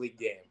 ugly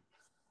game.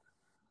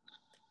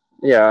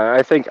 Yeah,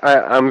 I think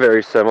I'm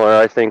very similar.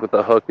 I think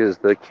the hook is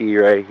the key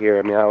right here.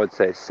 I mean, I would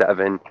say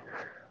 7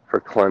 for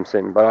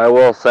Clemson, but I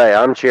will say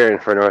I'm cheering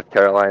for North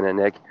Carolina,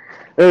 Nick.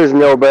 There's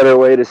no better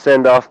way to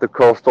send off the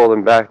Coastal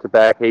than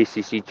back-to-back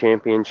ACC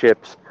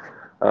championships.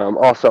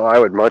 Also, I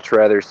would much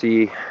rather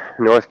see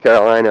North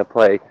Carolina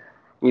play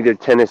either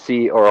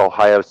Tennessee or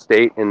Ohio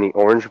State in the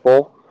Orange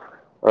Bowl.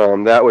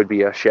 That would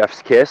be a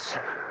chef's kiss.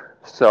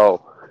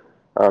 So,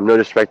 no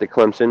disrespect to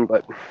Clemson,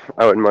 but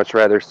I would much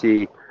rather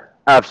see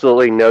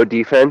absolutely no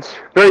defense.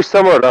 Very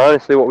similar to,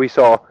 honestly, what we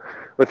saw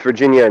with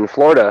Virginia and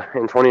Florida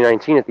in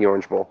 2019 at the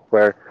Orange Bowl,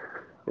 where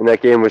in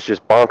that game was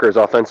just bonkers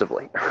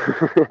offensively.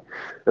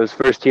 It was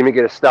first team to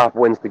get a stop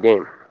wins the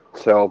game.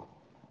 So,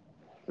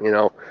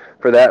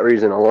 for that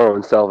reason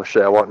alone,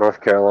 selfishly, I want North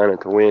Carolina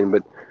to win.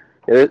 But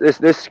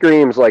this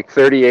screams like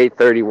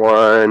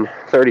 38-31,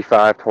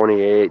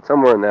 35-28,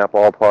 somewhere in that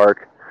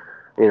ballpark.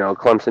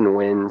 Clemson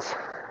wins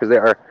because they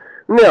are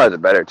the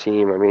better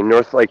team. I mean,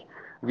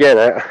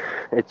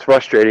 it's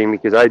frustrating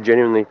because I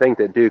genuinely think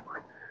that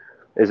Duke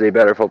is a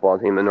better football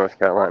team than North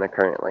Carolina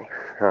currently.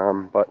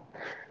 But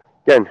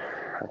again,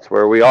 that's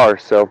where we are.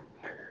 So,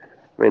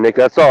 I mean, Nick,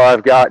 that's all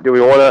I've got. Do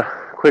we want to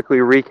quickly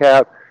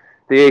recap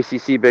the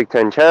ACC Big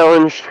Ten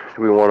Challenge?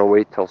 Do we want to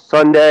wait till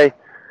Sunday?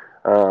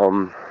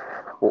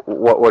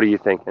 What are you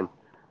thinking?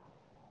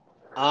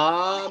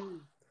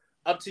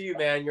 Up to you,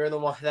 man. You're the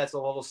one that's a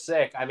little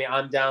sick. I mean,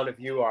 I'm down if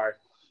you are.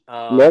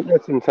 I've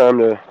got some time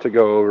to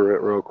go over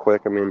it real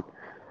quick. I mean,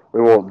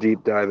 we won't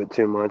deep dive it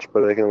too much,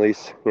 but I can at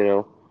least,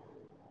 go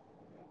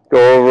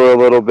over a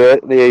little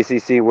bit. The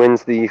ACC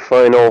wins the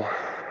final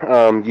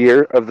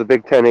year of the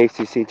Big Ten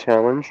ACC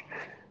Challenge,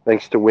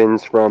 thanks to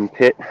wins from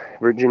Pitt,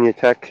 Virginia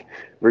Tech,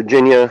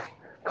 Virginia,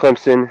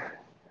 Clemson,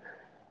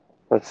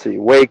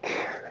 Wake,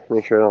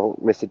 make sure I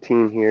don't miss a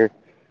team here,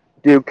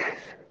 Duke,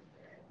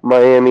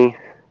 Miami,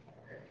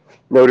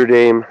 Notre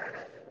Dame,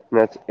 and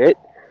that's it.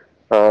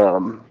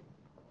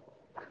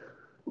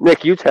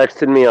 Nick, you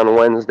texted me on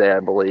Wednesday, I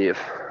believe,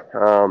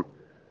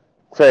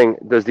 saying,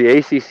 does the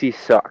ACC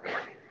suck?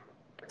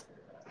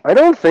 I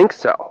don't think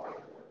so.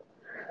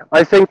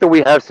 I think that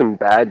we have some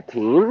bad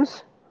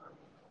teams,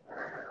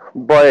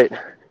 But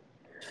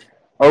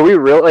are we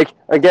real? Like,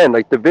 again,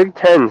 like the Big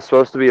Ten is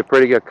supposed to be a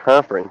pretty good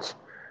conference.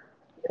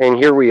 And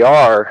here we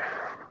are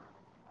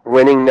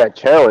winning that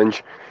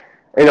challenge.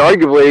 And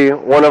arguably,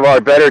 one of our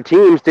better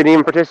teams didn't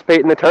even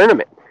participate in the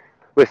tournament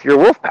with your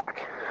Wolfpack.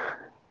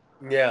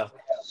 Yeah.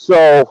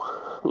 So,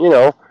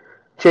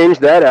 change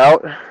that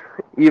out,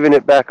 even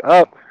it back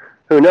up.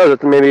 Who knows?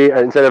 It's maybe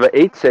instead of an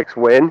 8-6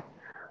 win,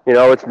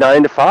 it's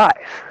 9-5.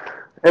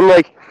 And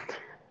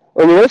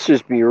let's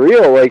just be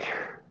real. Like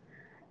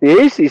the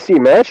ACC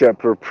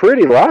matchup were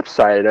pretty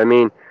lopsided. I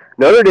mean,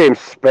 Notre Dame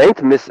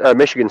spanked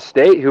Michigan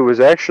State, who was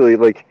actually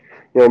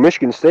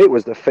Michigan State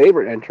was the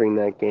favorite entering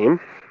that game.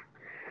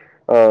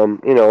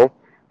 Um, you know,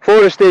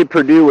 Florida State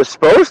Purdue was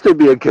supposed to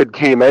be a good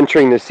game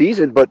entering the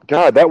season, but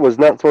God, that was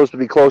not supposed to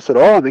be close at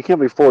all. They can't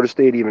believe Florida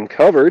State even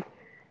covered.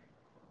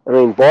 I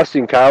mean,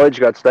 Boston College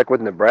got stuck with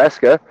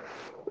Nebraska,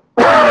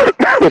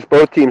 with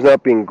both teams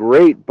not being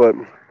great, but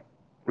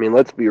I mean,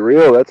 let's be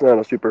real, that's not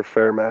a super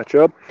fair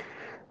matchup.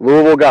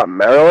 Louisville got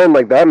Maryland,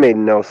 that made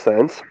no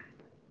sense.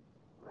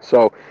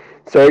 So,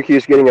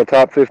 Syracuse getting a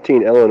top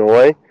 15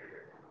 Illinois,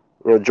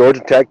 Georgia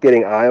Tech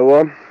getting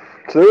Iowa.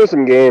 So there were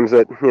some games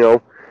that,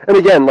 and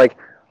again,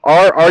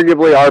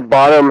 arguably our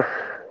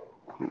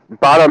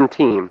bottom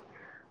team.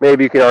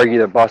 Maybe you can argue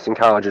that Boston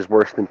College is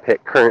worse than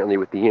Pitt currently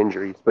with the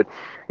injuries, but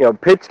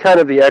Pitt's kind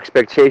of the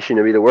expectation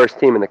to be the worst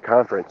team in the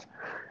conference,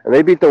 and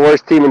they beat the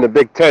worst team in the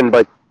Big Ten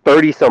by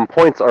 30-some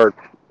points or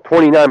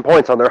 29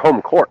 points on their home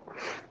court.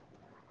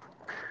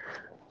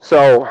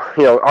 So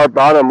our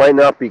bottom might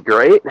not be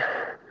great.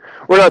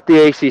 We're not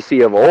the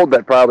ACC of old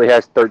that probably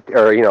has 10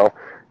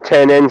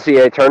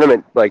 NCAA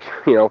tournament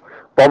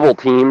bubble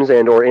teams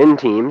and or in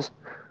teams.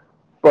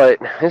 But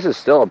this is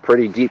still a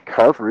pretty deep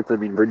conference. I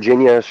mean,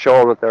 Virginia has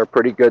shown that they're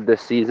pretty good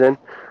this season.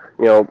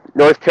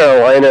 North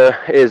Carolina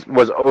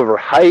was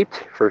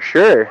overhyped for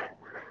sure.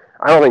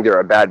 I don't think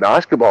they're a bad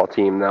basketball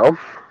team though.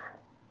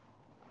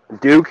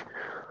 Duke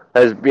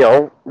has,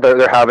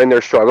 they're having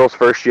their struggles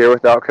first year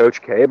without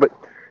Coach K, but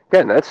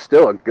again, that's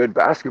still a good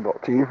basketball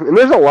team. And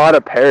there's a lot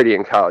of parity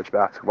in college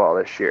basketball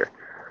this year.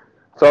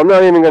 So I'm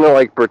not even going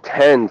to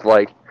pretend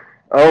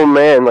oh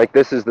man,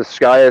 this is the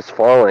sky is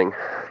falling.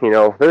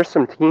 There's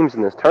some teams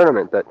in this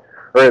tournament not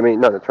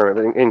the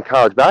tournament, in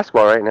college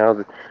basketball right now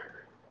that,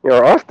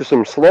 are off to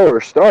some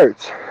slower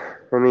starts.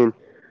 I mean,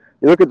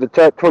 you look at the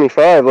top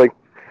 25,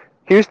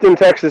 Houston,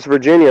 Texas,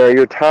 Virginia are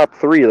your top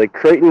 3.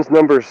 Creighton's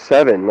number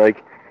 7.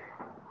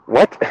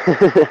 What?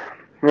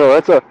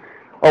 That's a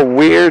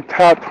weird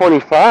top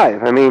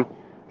 25. I mean,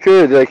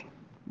 sure, the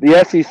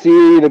SEC,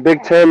 the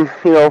Big Ten,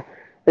 the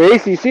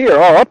ACC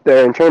are all up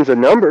there in terms of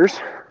numbers.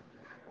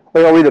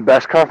 Are we the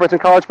best conference in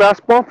college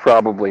basketball?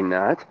 Probably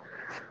not.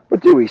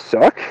 But do we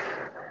suck?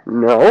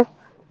 No.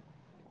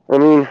 I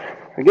mean,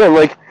 again,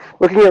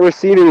 looking at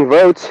receiving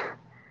votes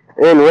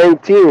and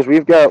ranked teams,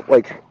 we've got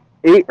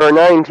 8 or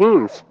 9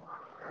 teams.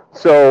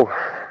 So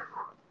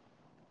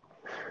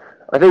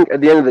I think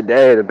at the end of the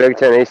day, the Big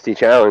Ten ACC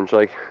Challenge,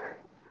 could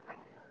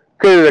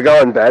it have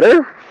gone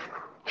better?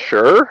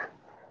 Sure.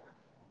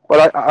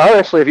 But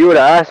honestly, if you would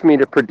have asked me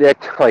to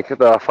predict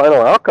the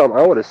final outcome,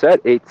 I would have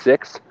said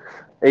 8-6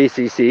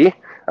 ACC.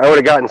 I would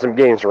have gotten some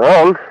games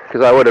wrong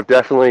because I would have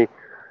definitely,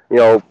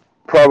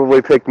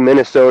 probably picked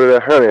Minnesota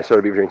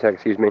beat Virginia Tech,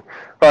 excuse me.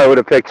 Probably would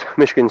have picked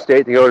Michigan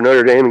State to go to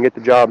Notre Dame and get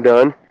the job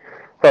done.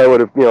 Probably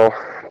would have,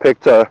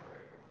 picked,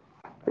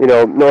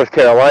 North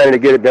Carolina to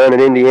get it done in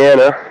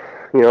Indiana.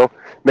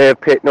 May have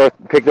picked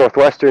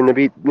Northwestern to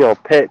beat,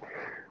 Pitt,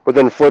 but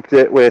then flipped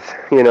it with,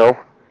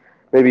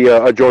 maybe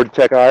a Georgia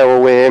Tech Iowa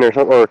win or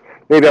something, or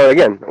maybe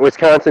again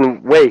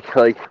Wisconsin Wake.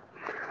 I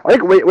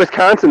think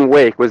Wisconsin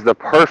Wake was the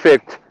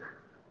perfect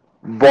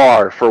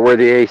bar for where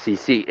the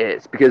ACC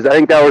is, because I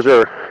think that was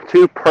our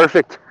 2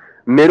 perfect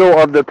middle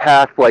of the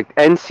pack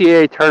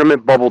NCAA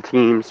tournament bubble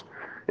teams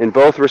in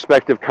both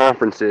respective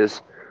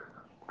conferences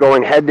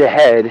going head to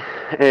head,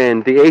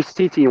 and the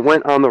ACC team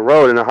went on the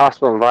road in a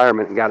hostile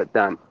environment and got it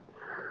done.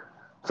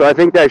 So I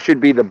think that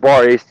should be the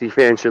bar ACC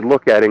fans should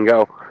look at and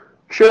go,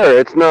 sure,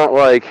 it's not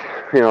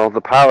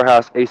the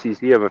powerhouse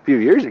ACC of a few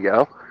years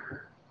ago,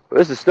 but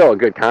this is still a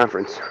good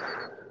conference.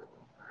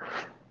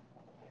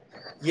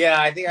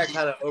 Yeah, I think I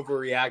kind of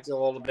overreacted a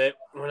little bit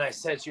when I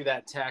sent you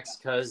that text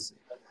because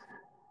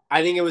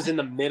I think it was in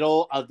the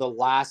middle of the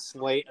last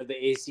slate of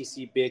the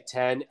ACC Big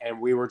Ten, and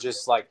we were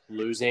just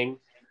losing.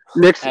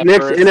 Next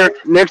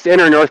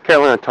inner North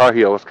Carolina Tar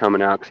Heel was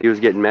coming out because he was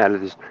getting mad at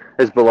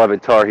his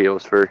beloved Tar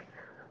Heels for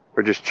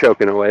just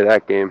choking away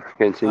that game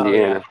against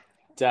Indiana. Yeah,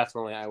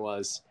 definitely, I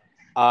was.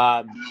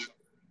 No,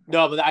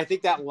 but I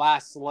think that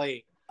last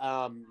slate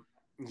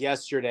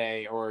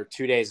yesterday or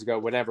 2 days ago,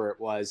 whenever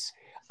it was,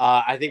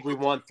 I think we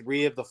won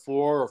 3 of the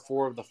 4 or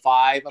 4 of the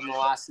 5 on the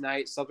last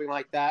night, something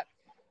like that.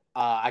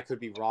 I could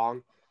be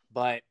wrong,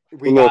 but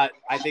we got.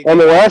 I think on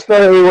the last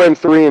night we went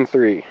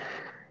 3-3.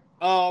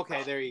 Oh,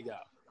 okay, there you go.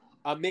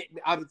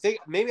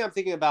 Maybe I'm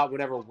thinking about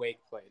whenever Wake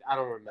played. I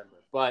don't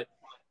remember, but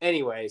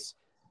anyways,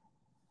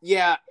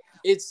 yeah,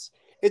 it's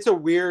a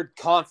weird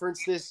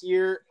conference this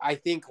year. I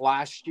think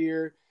last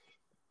year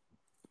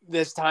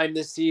this time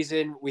this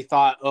season, we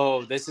thought,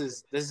 oh, this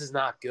is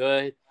not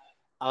good.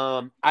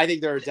 I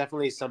think there are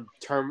definitely some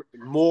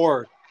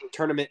more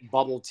tournament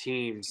bubble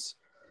teams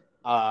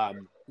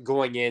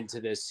going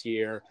into this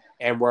year,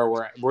 and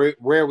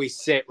where we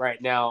sit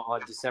right now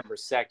on December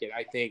 2nd.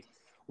 I think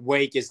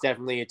Wake is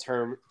definitely a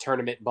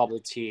tournament bubble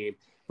team.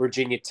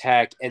 Virginia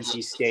Tech,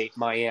 NC State,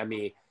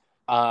 Miami,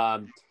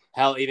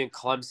 hell, even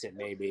Clemson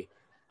maybe.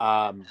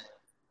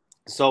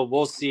 So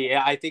we'll see.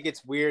 I think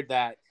it's weird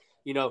that,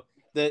 you know,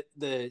 the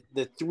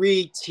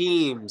three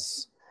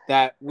teams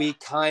that we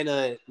kind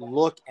of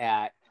look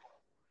at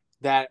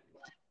that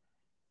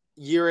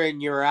year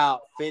in, year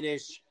out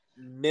finish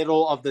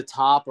middle of the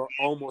top or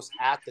almost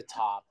at the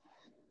top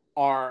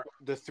are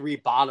the three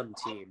bottom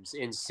teams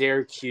in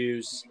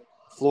Syracuse,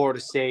 Florida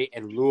State,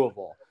 and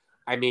Louisville.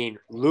 I mean,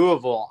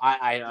 Louisville,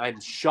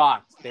 I'm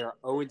shocked. They're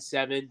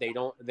 0-7.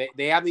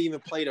 They haven't even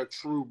played a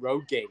true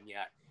road game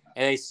yet,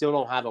 and they still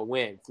don't have a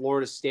win.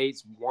 Florida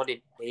State's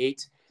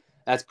 1-8.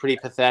 That's pretty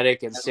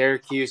pathetic. And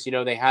Syracuse, you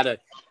know, they had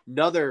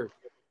another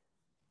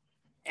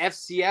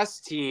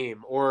FCS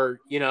team or,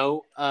 you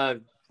know,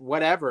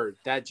 whatever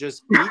that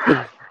just beat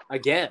them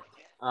again.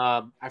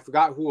 I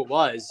forgot who it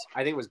was.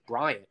 I think it was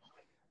Bryant.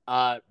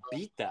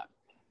 Beat them.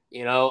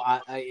 You know,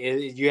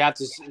 you have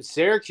to.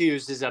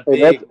 Syracuse is a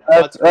big.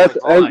 That's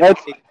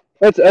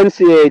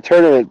NCAA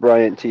tournament,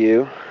 Bryant, to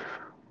you.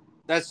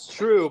 That's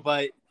true,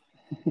 but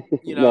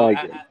you know,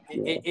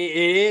 it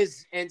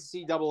is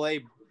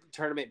NCAA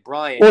tournament,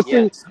 Bryant. Well,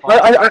 yes,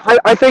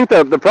 I think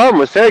the problem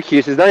with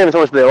Syracuse is not even so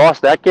much they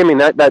lost that game. I mean,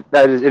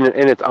 that is in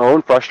its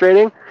own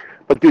frustrating.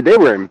 But dude, they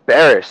were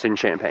embarrassed in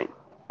Champaign.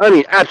 I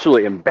mean,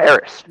 absolutely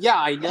embarrassed. Yeah,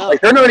 I know.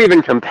 Like, they're not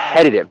even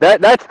competitive.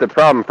 That's the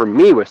problem for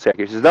me with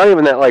Syracuse. It's not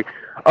even that, like,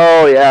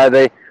 oh yeah,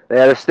 they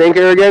had a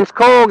stinker against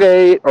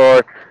Colgate,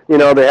 or, you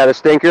know, they had a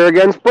stinker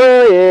against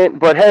Bryant.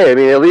 But hey, I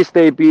mean, at least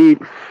they beat,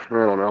 I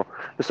don't know,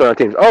 the sort of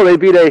teams. Oh, they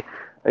beat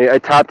a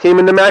top team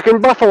in the MAC in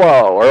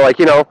Buffalo, or, like,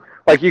 you know,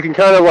 like, you can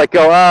kind of like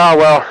go,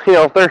 well, you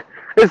know,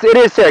 it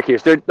is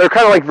Syracuse. They're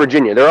kind of like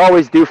Virginia. They're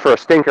always due for a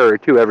stinker or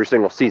two every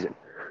single season.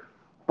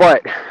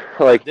 But,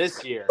 like,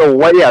 this year,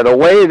 the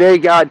way they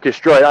got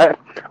destroyed. I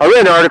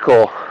read an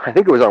article, I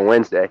think it was on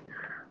Wednesday,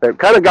 that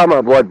kind of got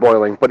my blood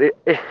boiling, but it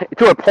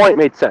to a point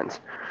made sense.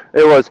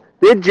 It was,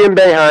 has Jim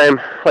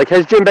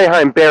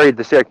Boeheim buried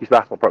the Syracuse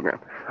basketball program?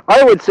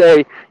 I would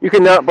say you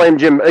cannot blame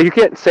Jim. You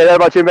can't say that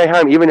about Jim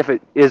Boeheim, even if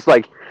it is,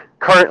 like,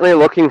 currently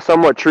looking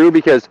somewhat true,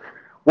 because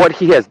what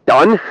he has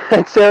done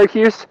at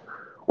Syracuse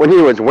when he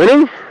was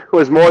winning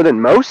was more than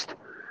most.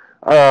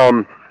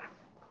 But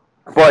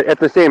at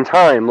the same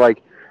time,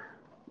 like,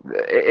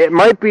 it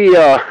might be,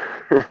 I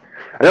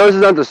know this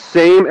is not the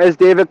same as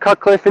David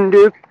Cutcliffe in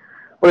Duke,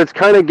 but it's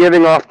kind of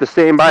giving off the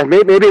same vibe.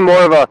 Maybe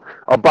more of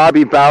a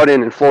Bobby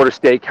Bowden in Florida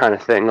State kind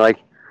of thing. Like,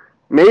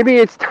 maybe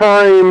it's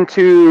time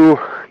to,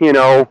 you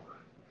know,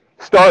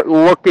 start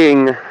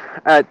looking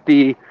at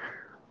the,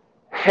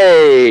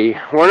 hey,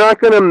 we're not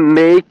going to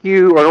make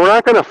you, or we're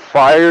not going to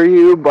fire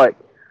you, but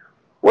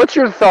what's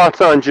your thoughts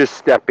on just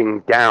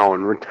stepping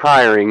down,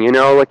 retiring, you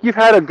know? Like, you've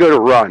had a good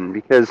run,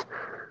 because,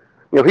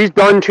 you know, he's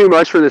done too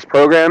much for this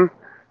program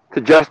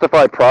to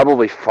justify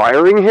probably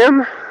firing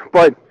him.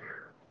 But,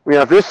 you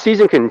know, if this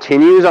season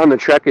continues on the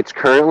track it's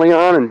currently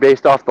on, and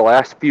based off the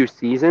last few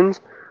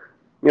seasons,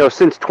 you know,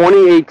 since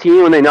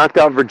 2018 when they knocked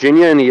out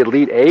Virginia in the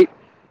Elite Eight,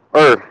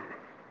 or,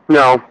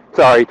 no,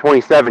 sorry,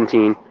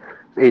 2017.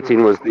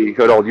 18 was the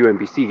good old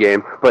UMBC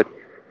game. But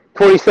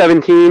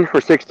 2017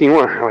 or 16,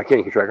 well, I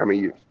can't keep track how many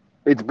years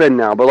it's been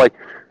now. But, like,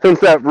 since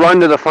that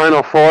run to the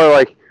Final Four,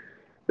 like,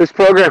 this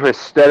program has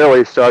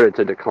steadily started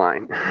to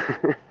decline.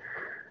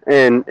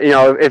 And, you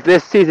know, if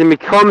this season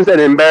becomes an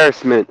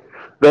embarrassment,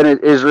 then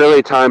it is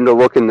really time to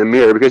look in the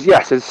mirror. Because,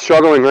 yes, it's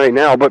struggling right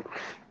now, but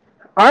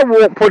I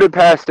won't put it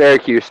past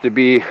Syracuse to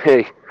be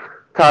a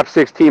top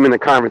 6 team in the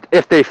conference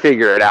if they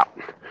figure it out.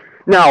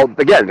 Now,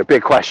 again, the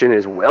big question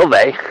is, will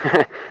they?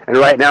 And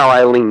right now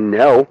I lean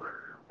no.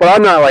 But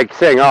I'm not, like,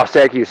 saying, oh,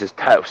 Syracuse is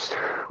toast.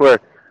 Where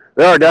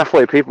there are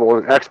definitely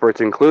people,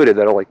 experts included,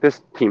 that are like,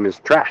 this team is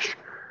trash.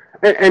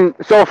 And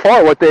so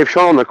far, what they've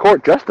shown on the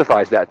court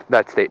justifies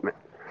that statement.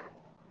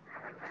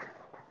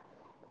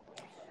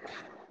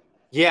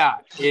 Yeah,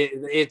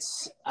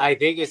 I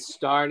think it's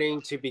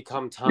starting to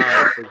become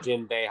time for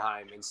Jim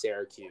Boeheim in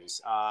Syracuse.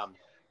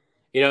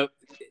 You know,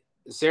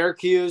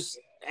 Syracuse,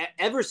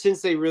 ever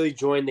since they really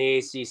joined the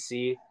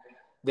ACC,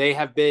 they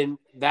have been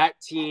that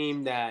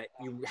team that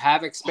you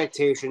have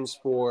expectations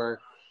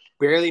for,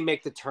 barely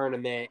make the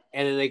tournament,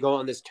 and then they go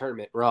on this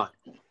tournament run.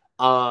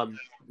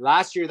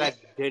 Last year that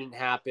didn't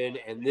happen,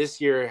 and this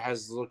year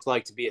has looked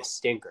like to be a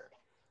stinker.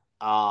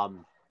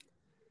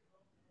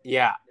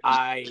 Yeah,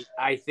 I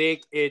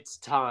think it's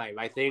time.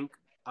 I think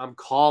I'm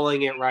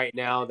calling it right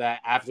now that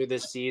after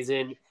this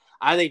season,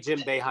 I think Jim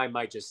Boeheim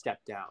might just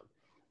step down.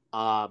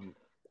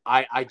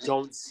 I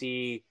don't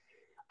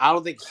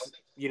think,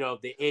 you know,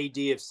 the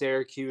AD of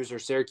Syracuse or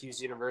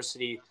Syracuse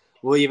University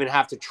will even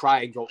have to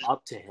try and go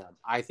up to him.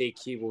 I think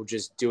he will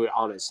just do it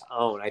on his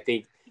own. I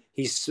think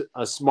he's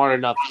a smart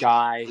enough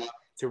guy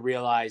to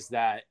realize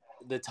that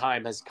the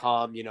time has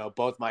come.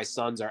 Both my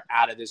sons are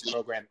out of this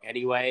program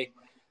anyway.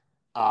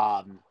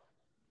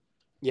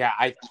 Yeah,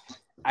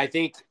 I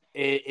think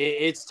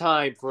it's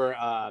time for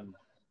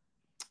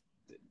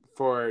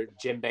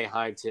Jim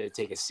Boeheim to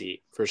take a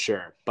seat for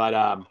sure.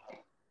 But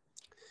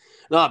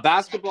no,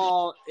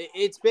 basketball.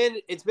 It's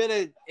been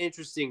an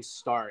interesting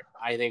start,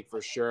 I think,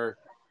 for sure.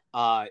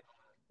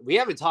 We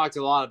haven't talked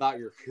a lot about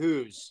your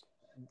Hoos,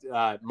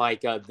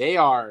 Micah. They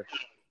are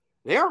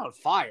on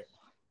fire.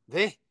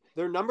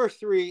 They're number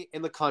 3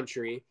 in the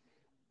country.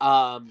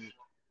 I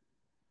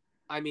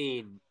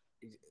mean,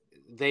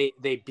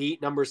 they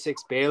beat number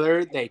 6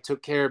 Baylor. They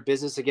took care of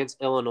business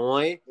against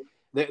Illinois.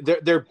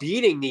 They're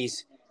beating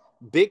these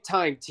big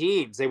time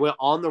teams. They went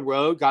on the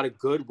road, got a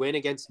good win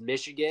against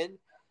Michigan.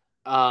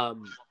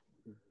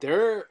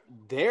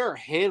 They're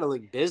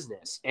handling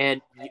business,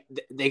 and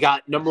they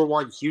got number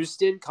 1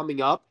 Houston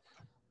coming up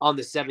on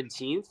the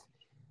 17th.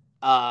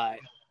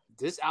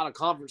 This out of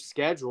conference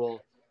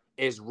schedule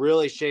is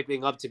really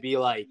shaping up to be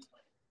like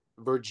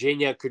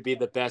Virginia could be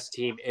the best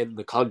team in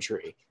the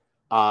country.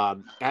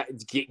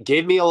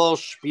 Give me a little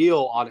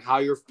spiel on how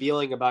you're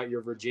feeling about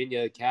your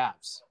Virginia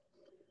Cavs.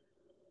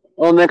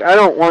 Well, Nick, I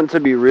don't want to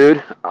be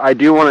rude. I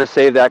do want to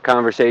save that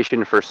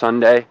conversation for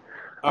Sunday.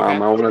 Okay. I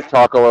want to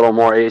talk a little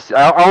more AC.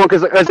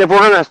 Because if we're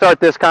going to start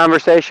this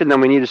conversation, then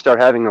we need to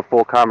start having a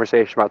full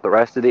conversation about the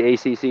rest of the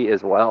ACC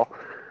as well.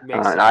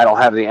 And I don't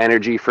have the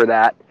energy for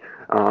that.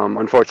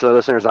 Unfortunately,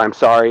 listeners, I'm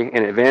sorry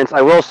in advance.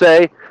 I will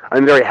say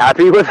I'm very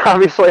happy with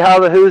obviously how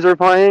the Hoos are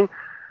playing.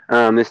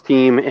 This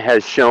team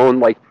has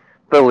shown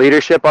the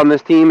leadership on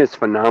this team is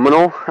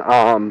phenomenal.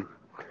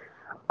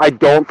 I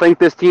don't think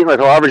this team, a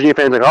lot of Virginia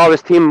fans,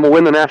 this team will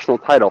win the national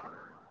title.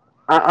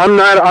 I'm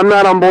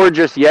not on board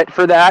just yet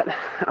for that.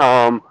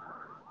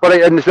 But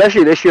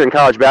especially this year in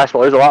college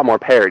basketball, there's a lot more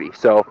parity,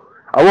 so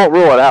I won't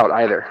rule it out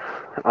either.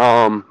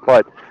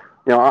 But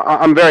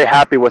I'm very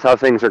happy with how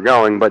things are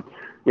going. But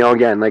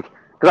again,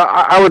 because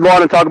I would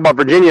want to talk about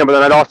Virginia, but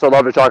then I'd also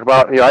love to talk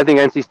about I think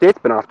NC State's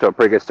been off to a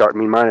pretty good start. I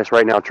mean, minus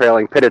right now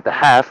trailing Pitt at the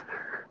half.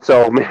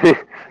 So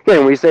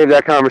again, we save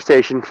that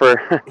conversation for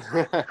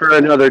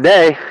another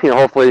day.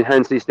 Hopefully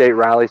NC State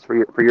rallies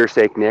for your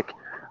sake, Nick,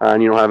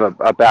 and you don't have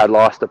a bad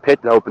loss to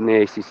Pitt to open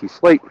the ACC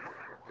slate.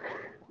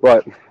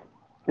 But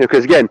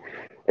because again,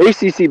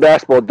 ACC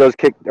basketball does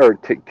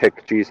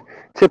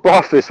tip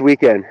off this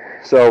weekend.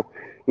 So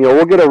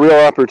we'll get a real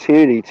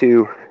opportunity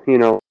to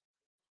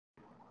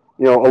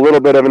a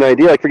little bit of an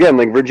idea. Again,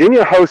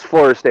 Virginia hosts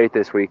Florida State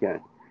this weekend.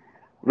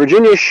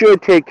 Virginia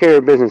should take care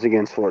of business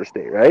against Florida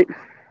State, right?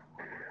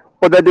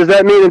 But does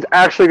that mean it's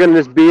actually going to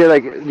just be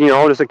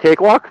just a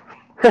cakewalk?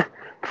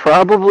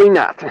 Probably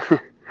not.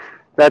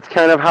 That's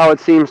kind of how it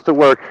seems to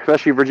work,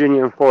 especially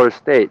Virginia and Florida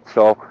State.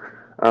 So,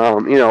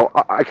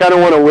 I kind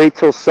of want to wait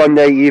till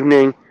Sunday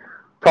evening,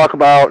 talk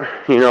about,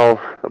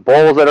 the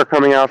bowls that are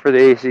coming out for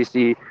the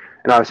ACC.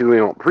 And obviously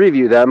we won't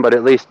preview them, but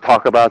at least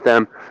talk about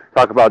them,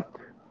 talk about,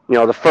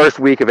 the first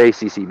week of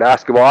ACC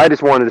basketball. I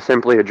just wanted to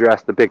simply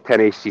address the Big Ten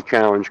ACC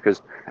Challenge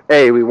because,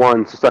 A, we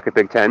won, so suck at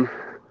Big Ten.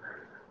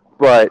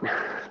 But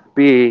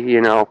B,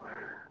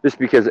 just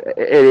because it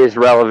is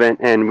relevant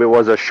and it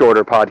was a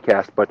shorter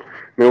podcast, but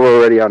we're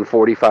already on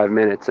 45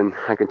 minutes, and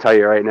I can tell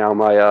you right now,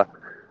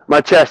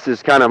 my chest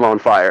is kind of on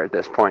fire at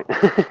this point.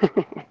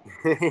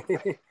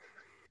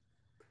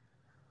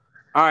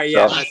 All right,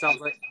 yeah,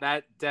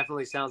 that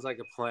definitely sounds like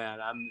a plan.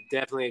 I'm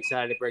definitely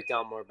excited to break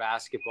down more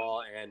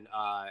basketball, and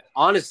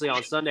honestly,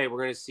 on Sunday we're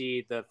going to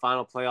see the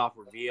final playoff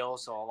reveal,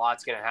 so a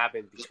lot's going to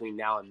happen between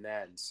now and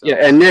then. So. Yeah,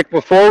 and Nick,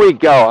 before we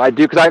go, I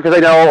do because I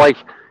know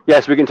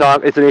yes, we can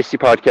talk. It's an ACC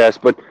podcast,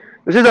 but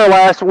this is our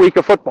last week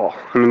of football.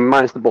 I mean,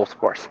 minus the Bulls, of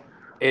course.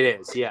 It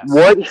is, yes.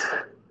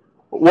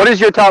 What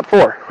is your top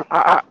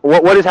 4?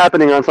 What is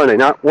happening on Sunday?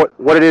 Not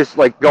what it is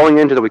going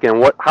into the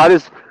weekend. How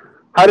does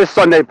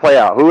Sunday play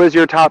out? Who is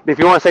your top? If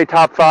you want to say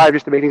top 5,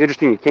 just to make things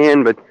interesting, you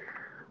can. But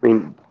I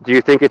mean, do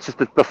you think it's just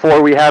the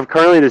 4 we have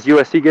currently? Does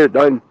USC get it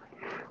done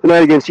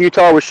tonight against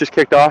Utah, which just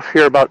kicked off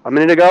here about a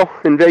minute ago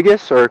in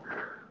Vegas, or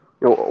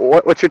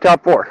what's your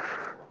top 4?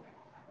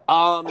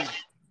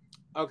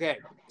 Okay,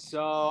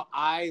 so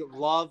I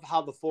love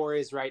how the 4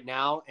 is right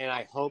now, and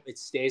I hope it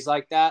stays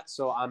like that.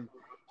 So I'm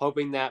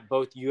hoping that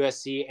both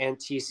USC and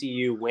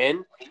TCU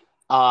win.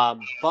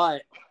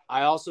 But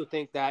I also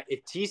think that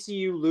if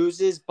TCU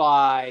loses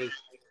by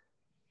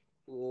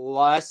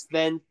less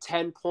than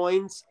 10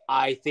 points,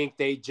 I think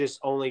they just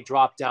only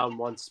drop down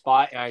 1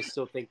 spot, and I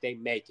still think they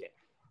make it.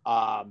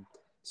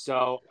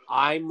 So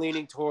I'm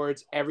leaning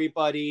towards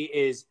everybody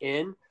is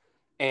in,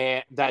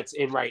 and that's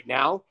in right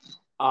now.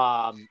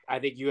 I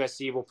think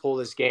USC will pull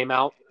this game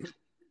out.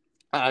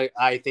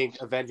 I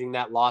think avenging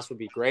that loss would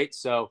be great.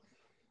 So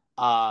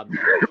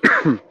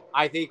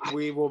I think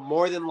we will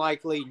more than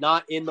likely,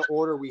 not in the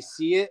order we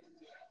see it,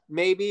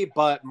 maybe,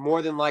 but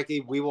more than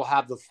likely we will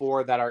have the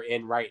 4 that are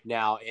in right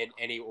now in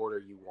any order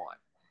you want.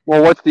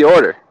 Well, what's the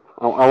order?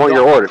 I want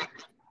your order.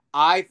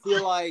 I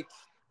feel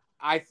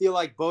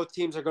like both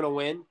teams are going to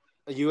win,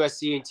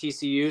 USC and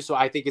TCU, so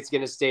I think it's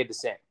going to stay the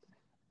same.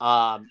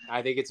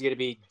 I think it's going to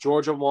be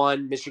Georgia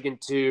 1, Michigan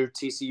 2,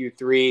 TCU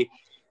 3,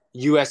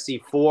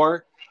 USC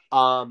 4.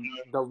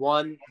 The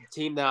one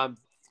team that I'm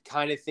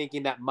kind of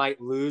thinking that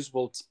might lose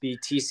will be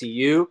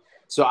TCU.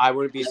 So I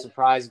wouldn't be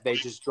surprised if they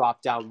just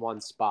dropped down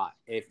one spot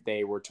if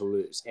they were to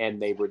lose,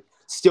 and they would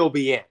still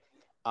be in.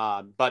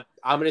 But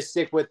I'm going to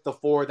stick with the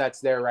 4 that's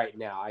there right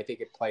now. I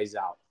think it plays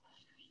out.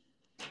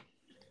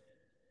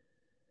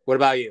 What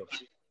about you?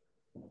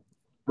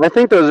 I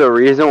think there's a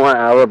reason why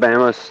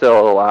Alabama's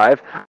still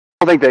alive. I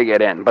don't think they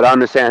get in, but I'm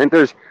just saying. I think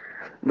there's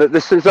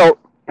this is so.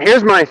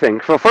 Here's my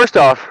thing. So first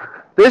off,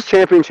 this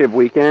championship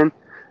weekend,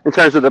 in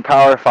terms of the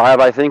Power Five,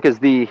 I think is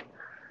the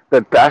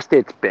best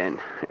it's been,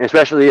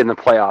 especially in the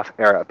playoff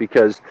era,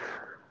 because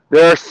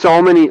there are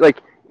so many.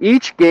 Like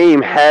each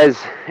game has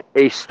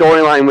a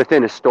storyline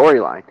within a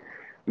storyline.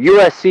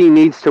 USC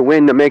needs to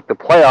win to make the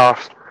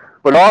playoffs,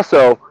 but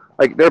also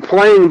like they're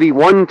playing the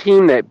one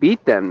team that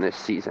beat them this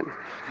season.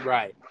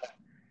 Right.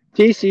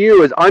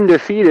 TCU is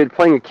undefeated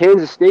playing a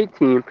Kansas State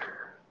team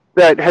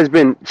that has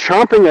been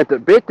chomping at the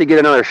bit to get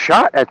another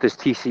shot at this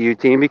TCU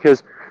team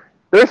because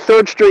their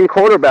third string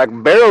quarterback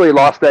barely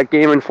lost that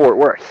game in Fort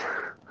Worth.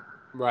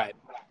 Right.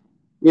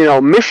 You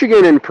know,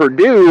 Michigan and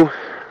Purdue,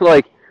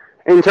 like,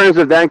 in terms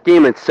of that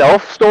game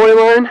itself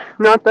storyline,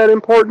 not that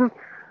important.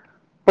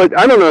 But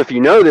I don't know if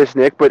you know this,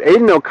 Nick, but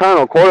Aiden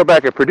O'Connell,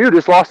 quarterback at Purdue,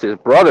 just lost his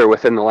brother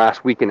within the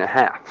last week and a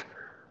half.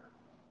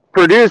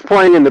 Purdue's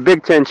playing in the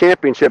Big Ten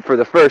Championship for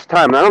the first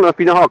time. And I don't know if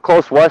you know how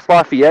close West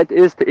Lafayette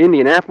is to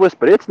Indianapolis,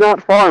 but it's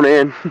not far,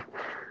 man.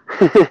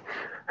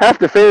 Half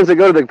the fans that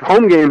go to the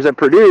home games at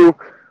Purdue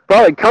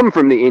probably come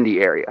from the Indy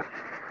area.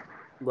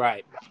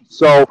 Right.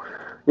 So,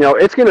 you know,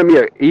 it's going to be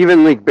an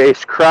evenly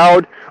based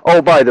crowd.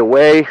 Oh, by the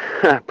way,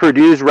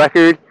 Purdue's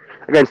record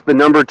against the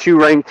number 2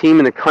 ranked team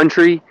in the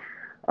country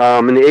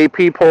in the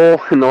AP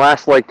poll in the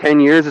last,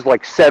 10 years is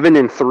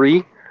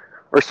 7-3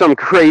 or some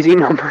crazy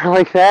number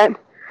like that.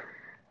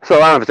 So I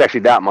don't know if it's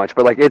actually that much,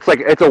 but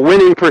it's a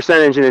winning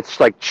percentage, and it's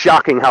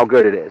shocking how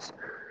good it is.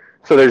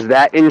 So there's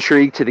that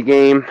intrigue to the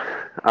game.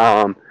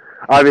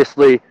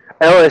 Obviously,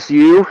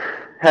 LSU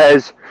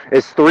is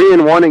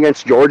 3-1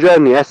 against Georgia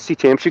in the SEC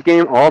championship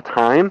game all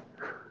time.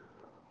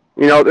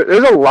 You know,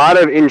 there's a lot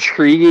of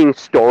intriguing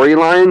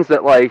storylines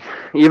that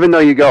even though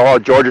you go, oh,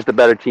 Georgia's the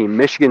better team,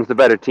 Michigan's the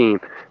better team,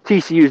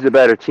 TCU's the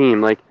better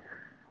team,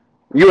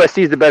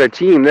 USC's the better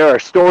team, there are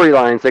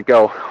storylines that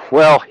go,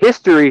 well,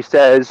 history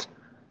says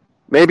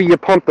maybe you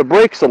pump the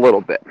brakes a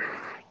little bit.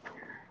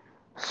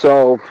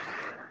 So,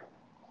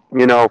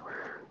 you know,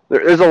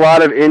 there's a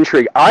lot of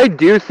intrigue. I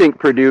do think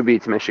Purdue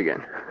beats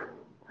Michigan.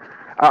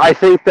 I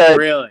think that...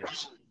 Really?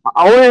 The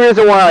only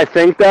reason why I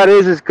think that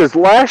is because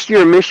last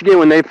year Michigan,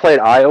 when they played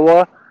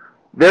Iowa,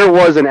 there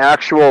was an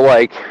actual,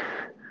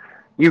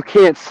 you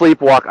can't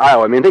sleepwalk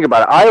Iowa. I mean, think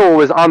about it. Iowa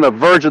was on the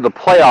verge of the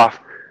playoff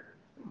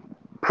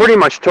pretty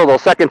much till the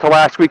second to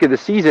last week of the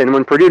season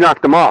when Purdue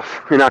knocked them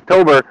off in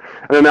October,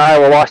 and then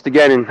Iowa lost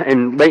again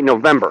in late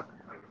November.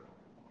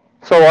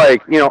 So,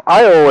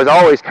 Iowa was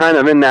always kind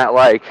of in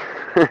that,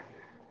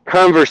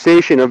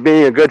 conversation of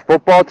being a good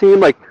football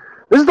team.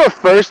 This is the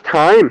first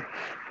time,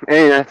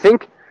 and I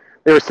think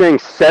they were saying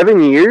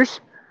 7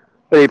 years,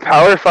 that a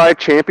Power 5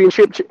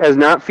 championship has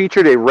not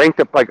featured a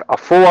a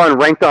full-on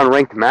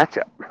ranked-on-ranked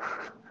matchup.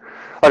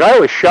 I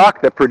was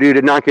shocked that Purdue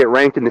did not get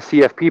ranked in the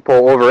CFP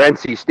poll over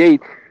NC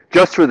State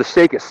just for the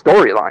sake of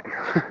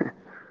storyline.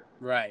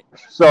 Right.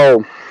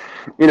 So,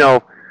 and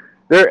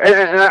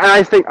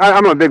I think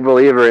I'm a big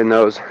believer in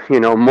those,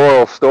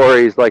 moral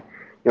stories, the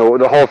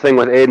whole thing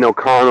with Aiden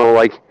O'Connell,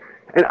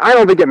 and I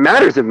don't think it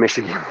matters if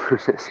Michigan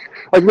loses.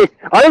 I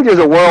think there's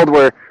a world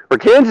where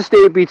Kansas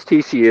State beats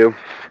TCU,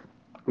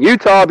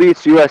 Utah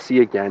beats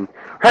USC again.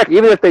 Heck,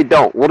 even if they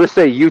don't, we'll just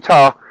say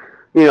Utah,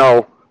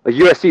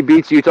 USC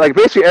beats Utah.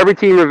 Basically every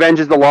team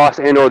revenges the loss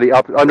and or the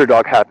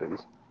underdog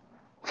happens.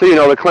 So,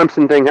 the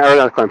Clemson thing, or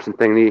not the Clemson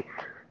thing, the,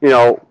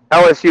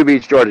 LSU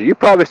beats Georgia. You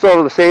probably still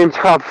have the same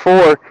top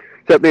 4,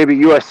 except maybe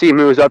USC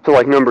moves up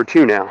to number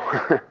 2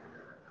 now.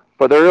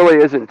 But there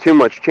really isn't too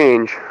much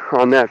change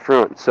on that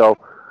front. So,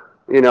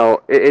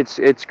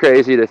 it's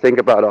crazy to think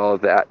about all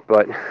of that.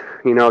 But,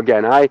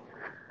 again, I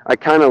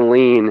kind of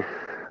lean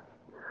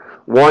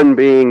 1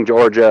 being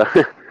Georgia,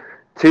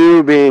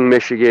 2 being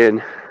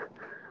Michigan,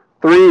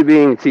 3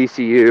 being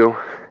TCU,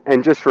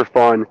 and just for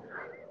fun,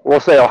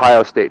 we'll say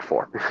Ohio State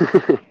 4.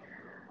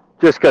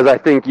 Just because I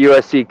think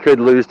USC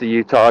could lose to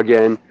Utah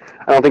again.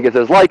 I don't think it's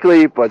as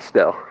likely, but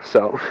still.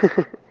 So,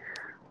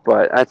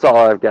 but that's all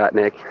I've got,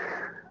 Nick.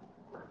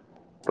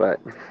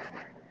 But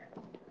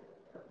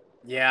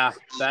yeah,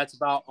 that's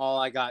about all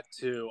I got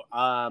too.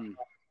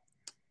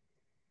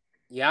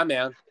 Yeah,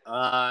 man.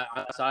 I'm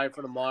excited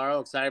for tomorrow.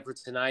 Excited for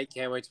tonight.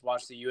 Can't wait to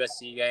watch the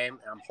USC game.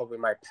 I'm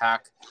hoping my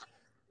Pack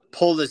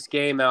pull this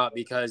game out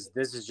because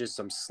this is just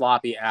some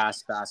sloppy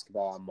ass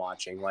basketball I'm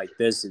watching.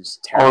 This is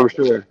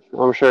terrible.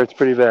 I'm sure it's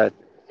pretty bad.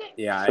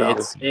 Yeah,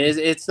 so.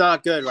 it's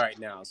not good right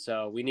now.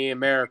 So we need a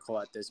miracle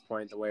at this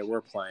point. The way we're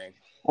playing.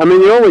 I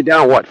mean, you're only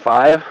down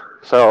 5?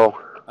 So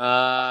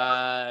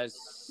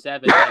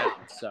 7.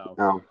 So.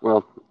 Oh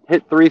well,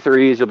 hit 3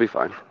 threes, you'll be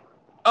fine.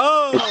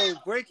 Oh,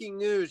 breaking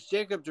news.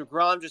 Jacob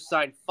deGrom just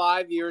signed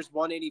 5 years,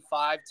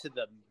 $185 to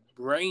the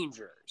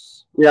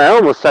Rangers. Yeah, I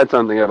almost said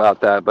something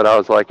about that, but I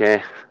was like,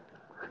 eh.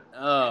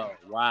 Oh,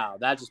 wow.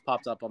 That just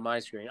popped up on my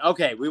screen.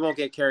 Okay, we won't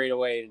get carried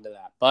away into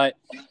that. But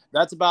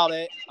that's about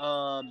it.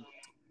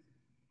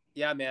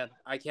 Yeah, man.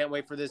 I can't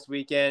wait for this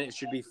weekend. It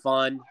should be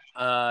fun.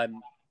 I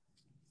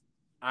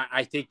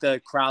think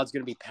the crowd's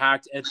going to be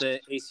packed at the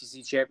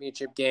ACC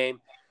championship game.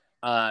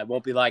 It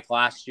won't be like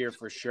last year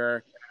for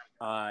sure.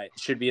 It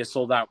should be a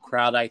sold-out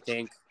crowd, I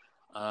think.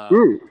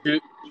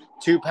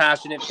 Two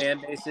passionate fan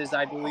bases,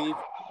 I believe.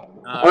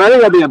 I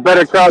think it'll be a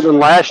better crowd than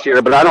last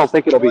year, but I don't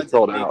think it'll be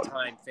sold out.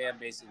 Big-time fan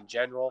base in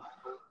general.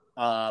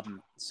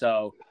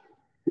 So,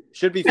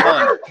 should be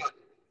fun.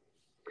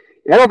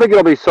 Yeah, I don't think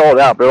it'll be sold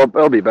out, but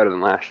it'll be better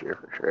than last year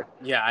for sure.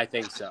 Yeah, I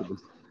think so.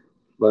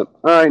 But,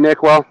 all right,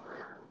 Nick, well,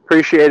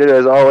 appreciate it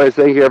as always.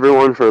 Thank you,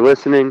 everyone, for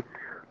listening.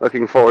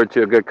 Looking forward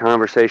to a good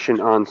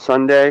conversation on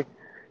Sunday.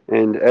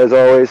 And as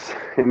always,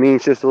 it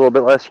means just a little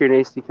bit less here in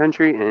ACC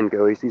country, and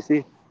go ACC.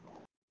 ACC.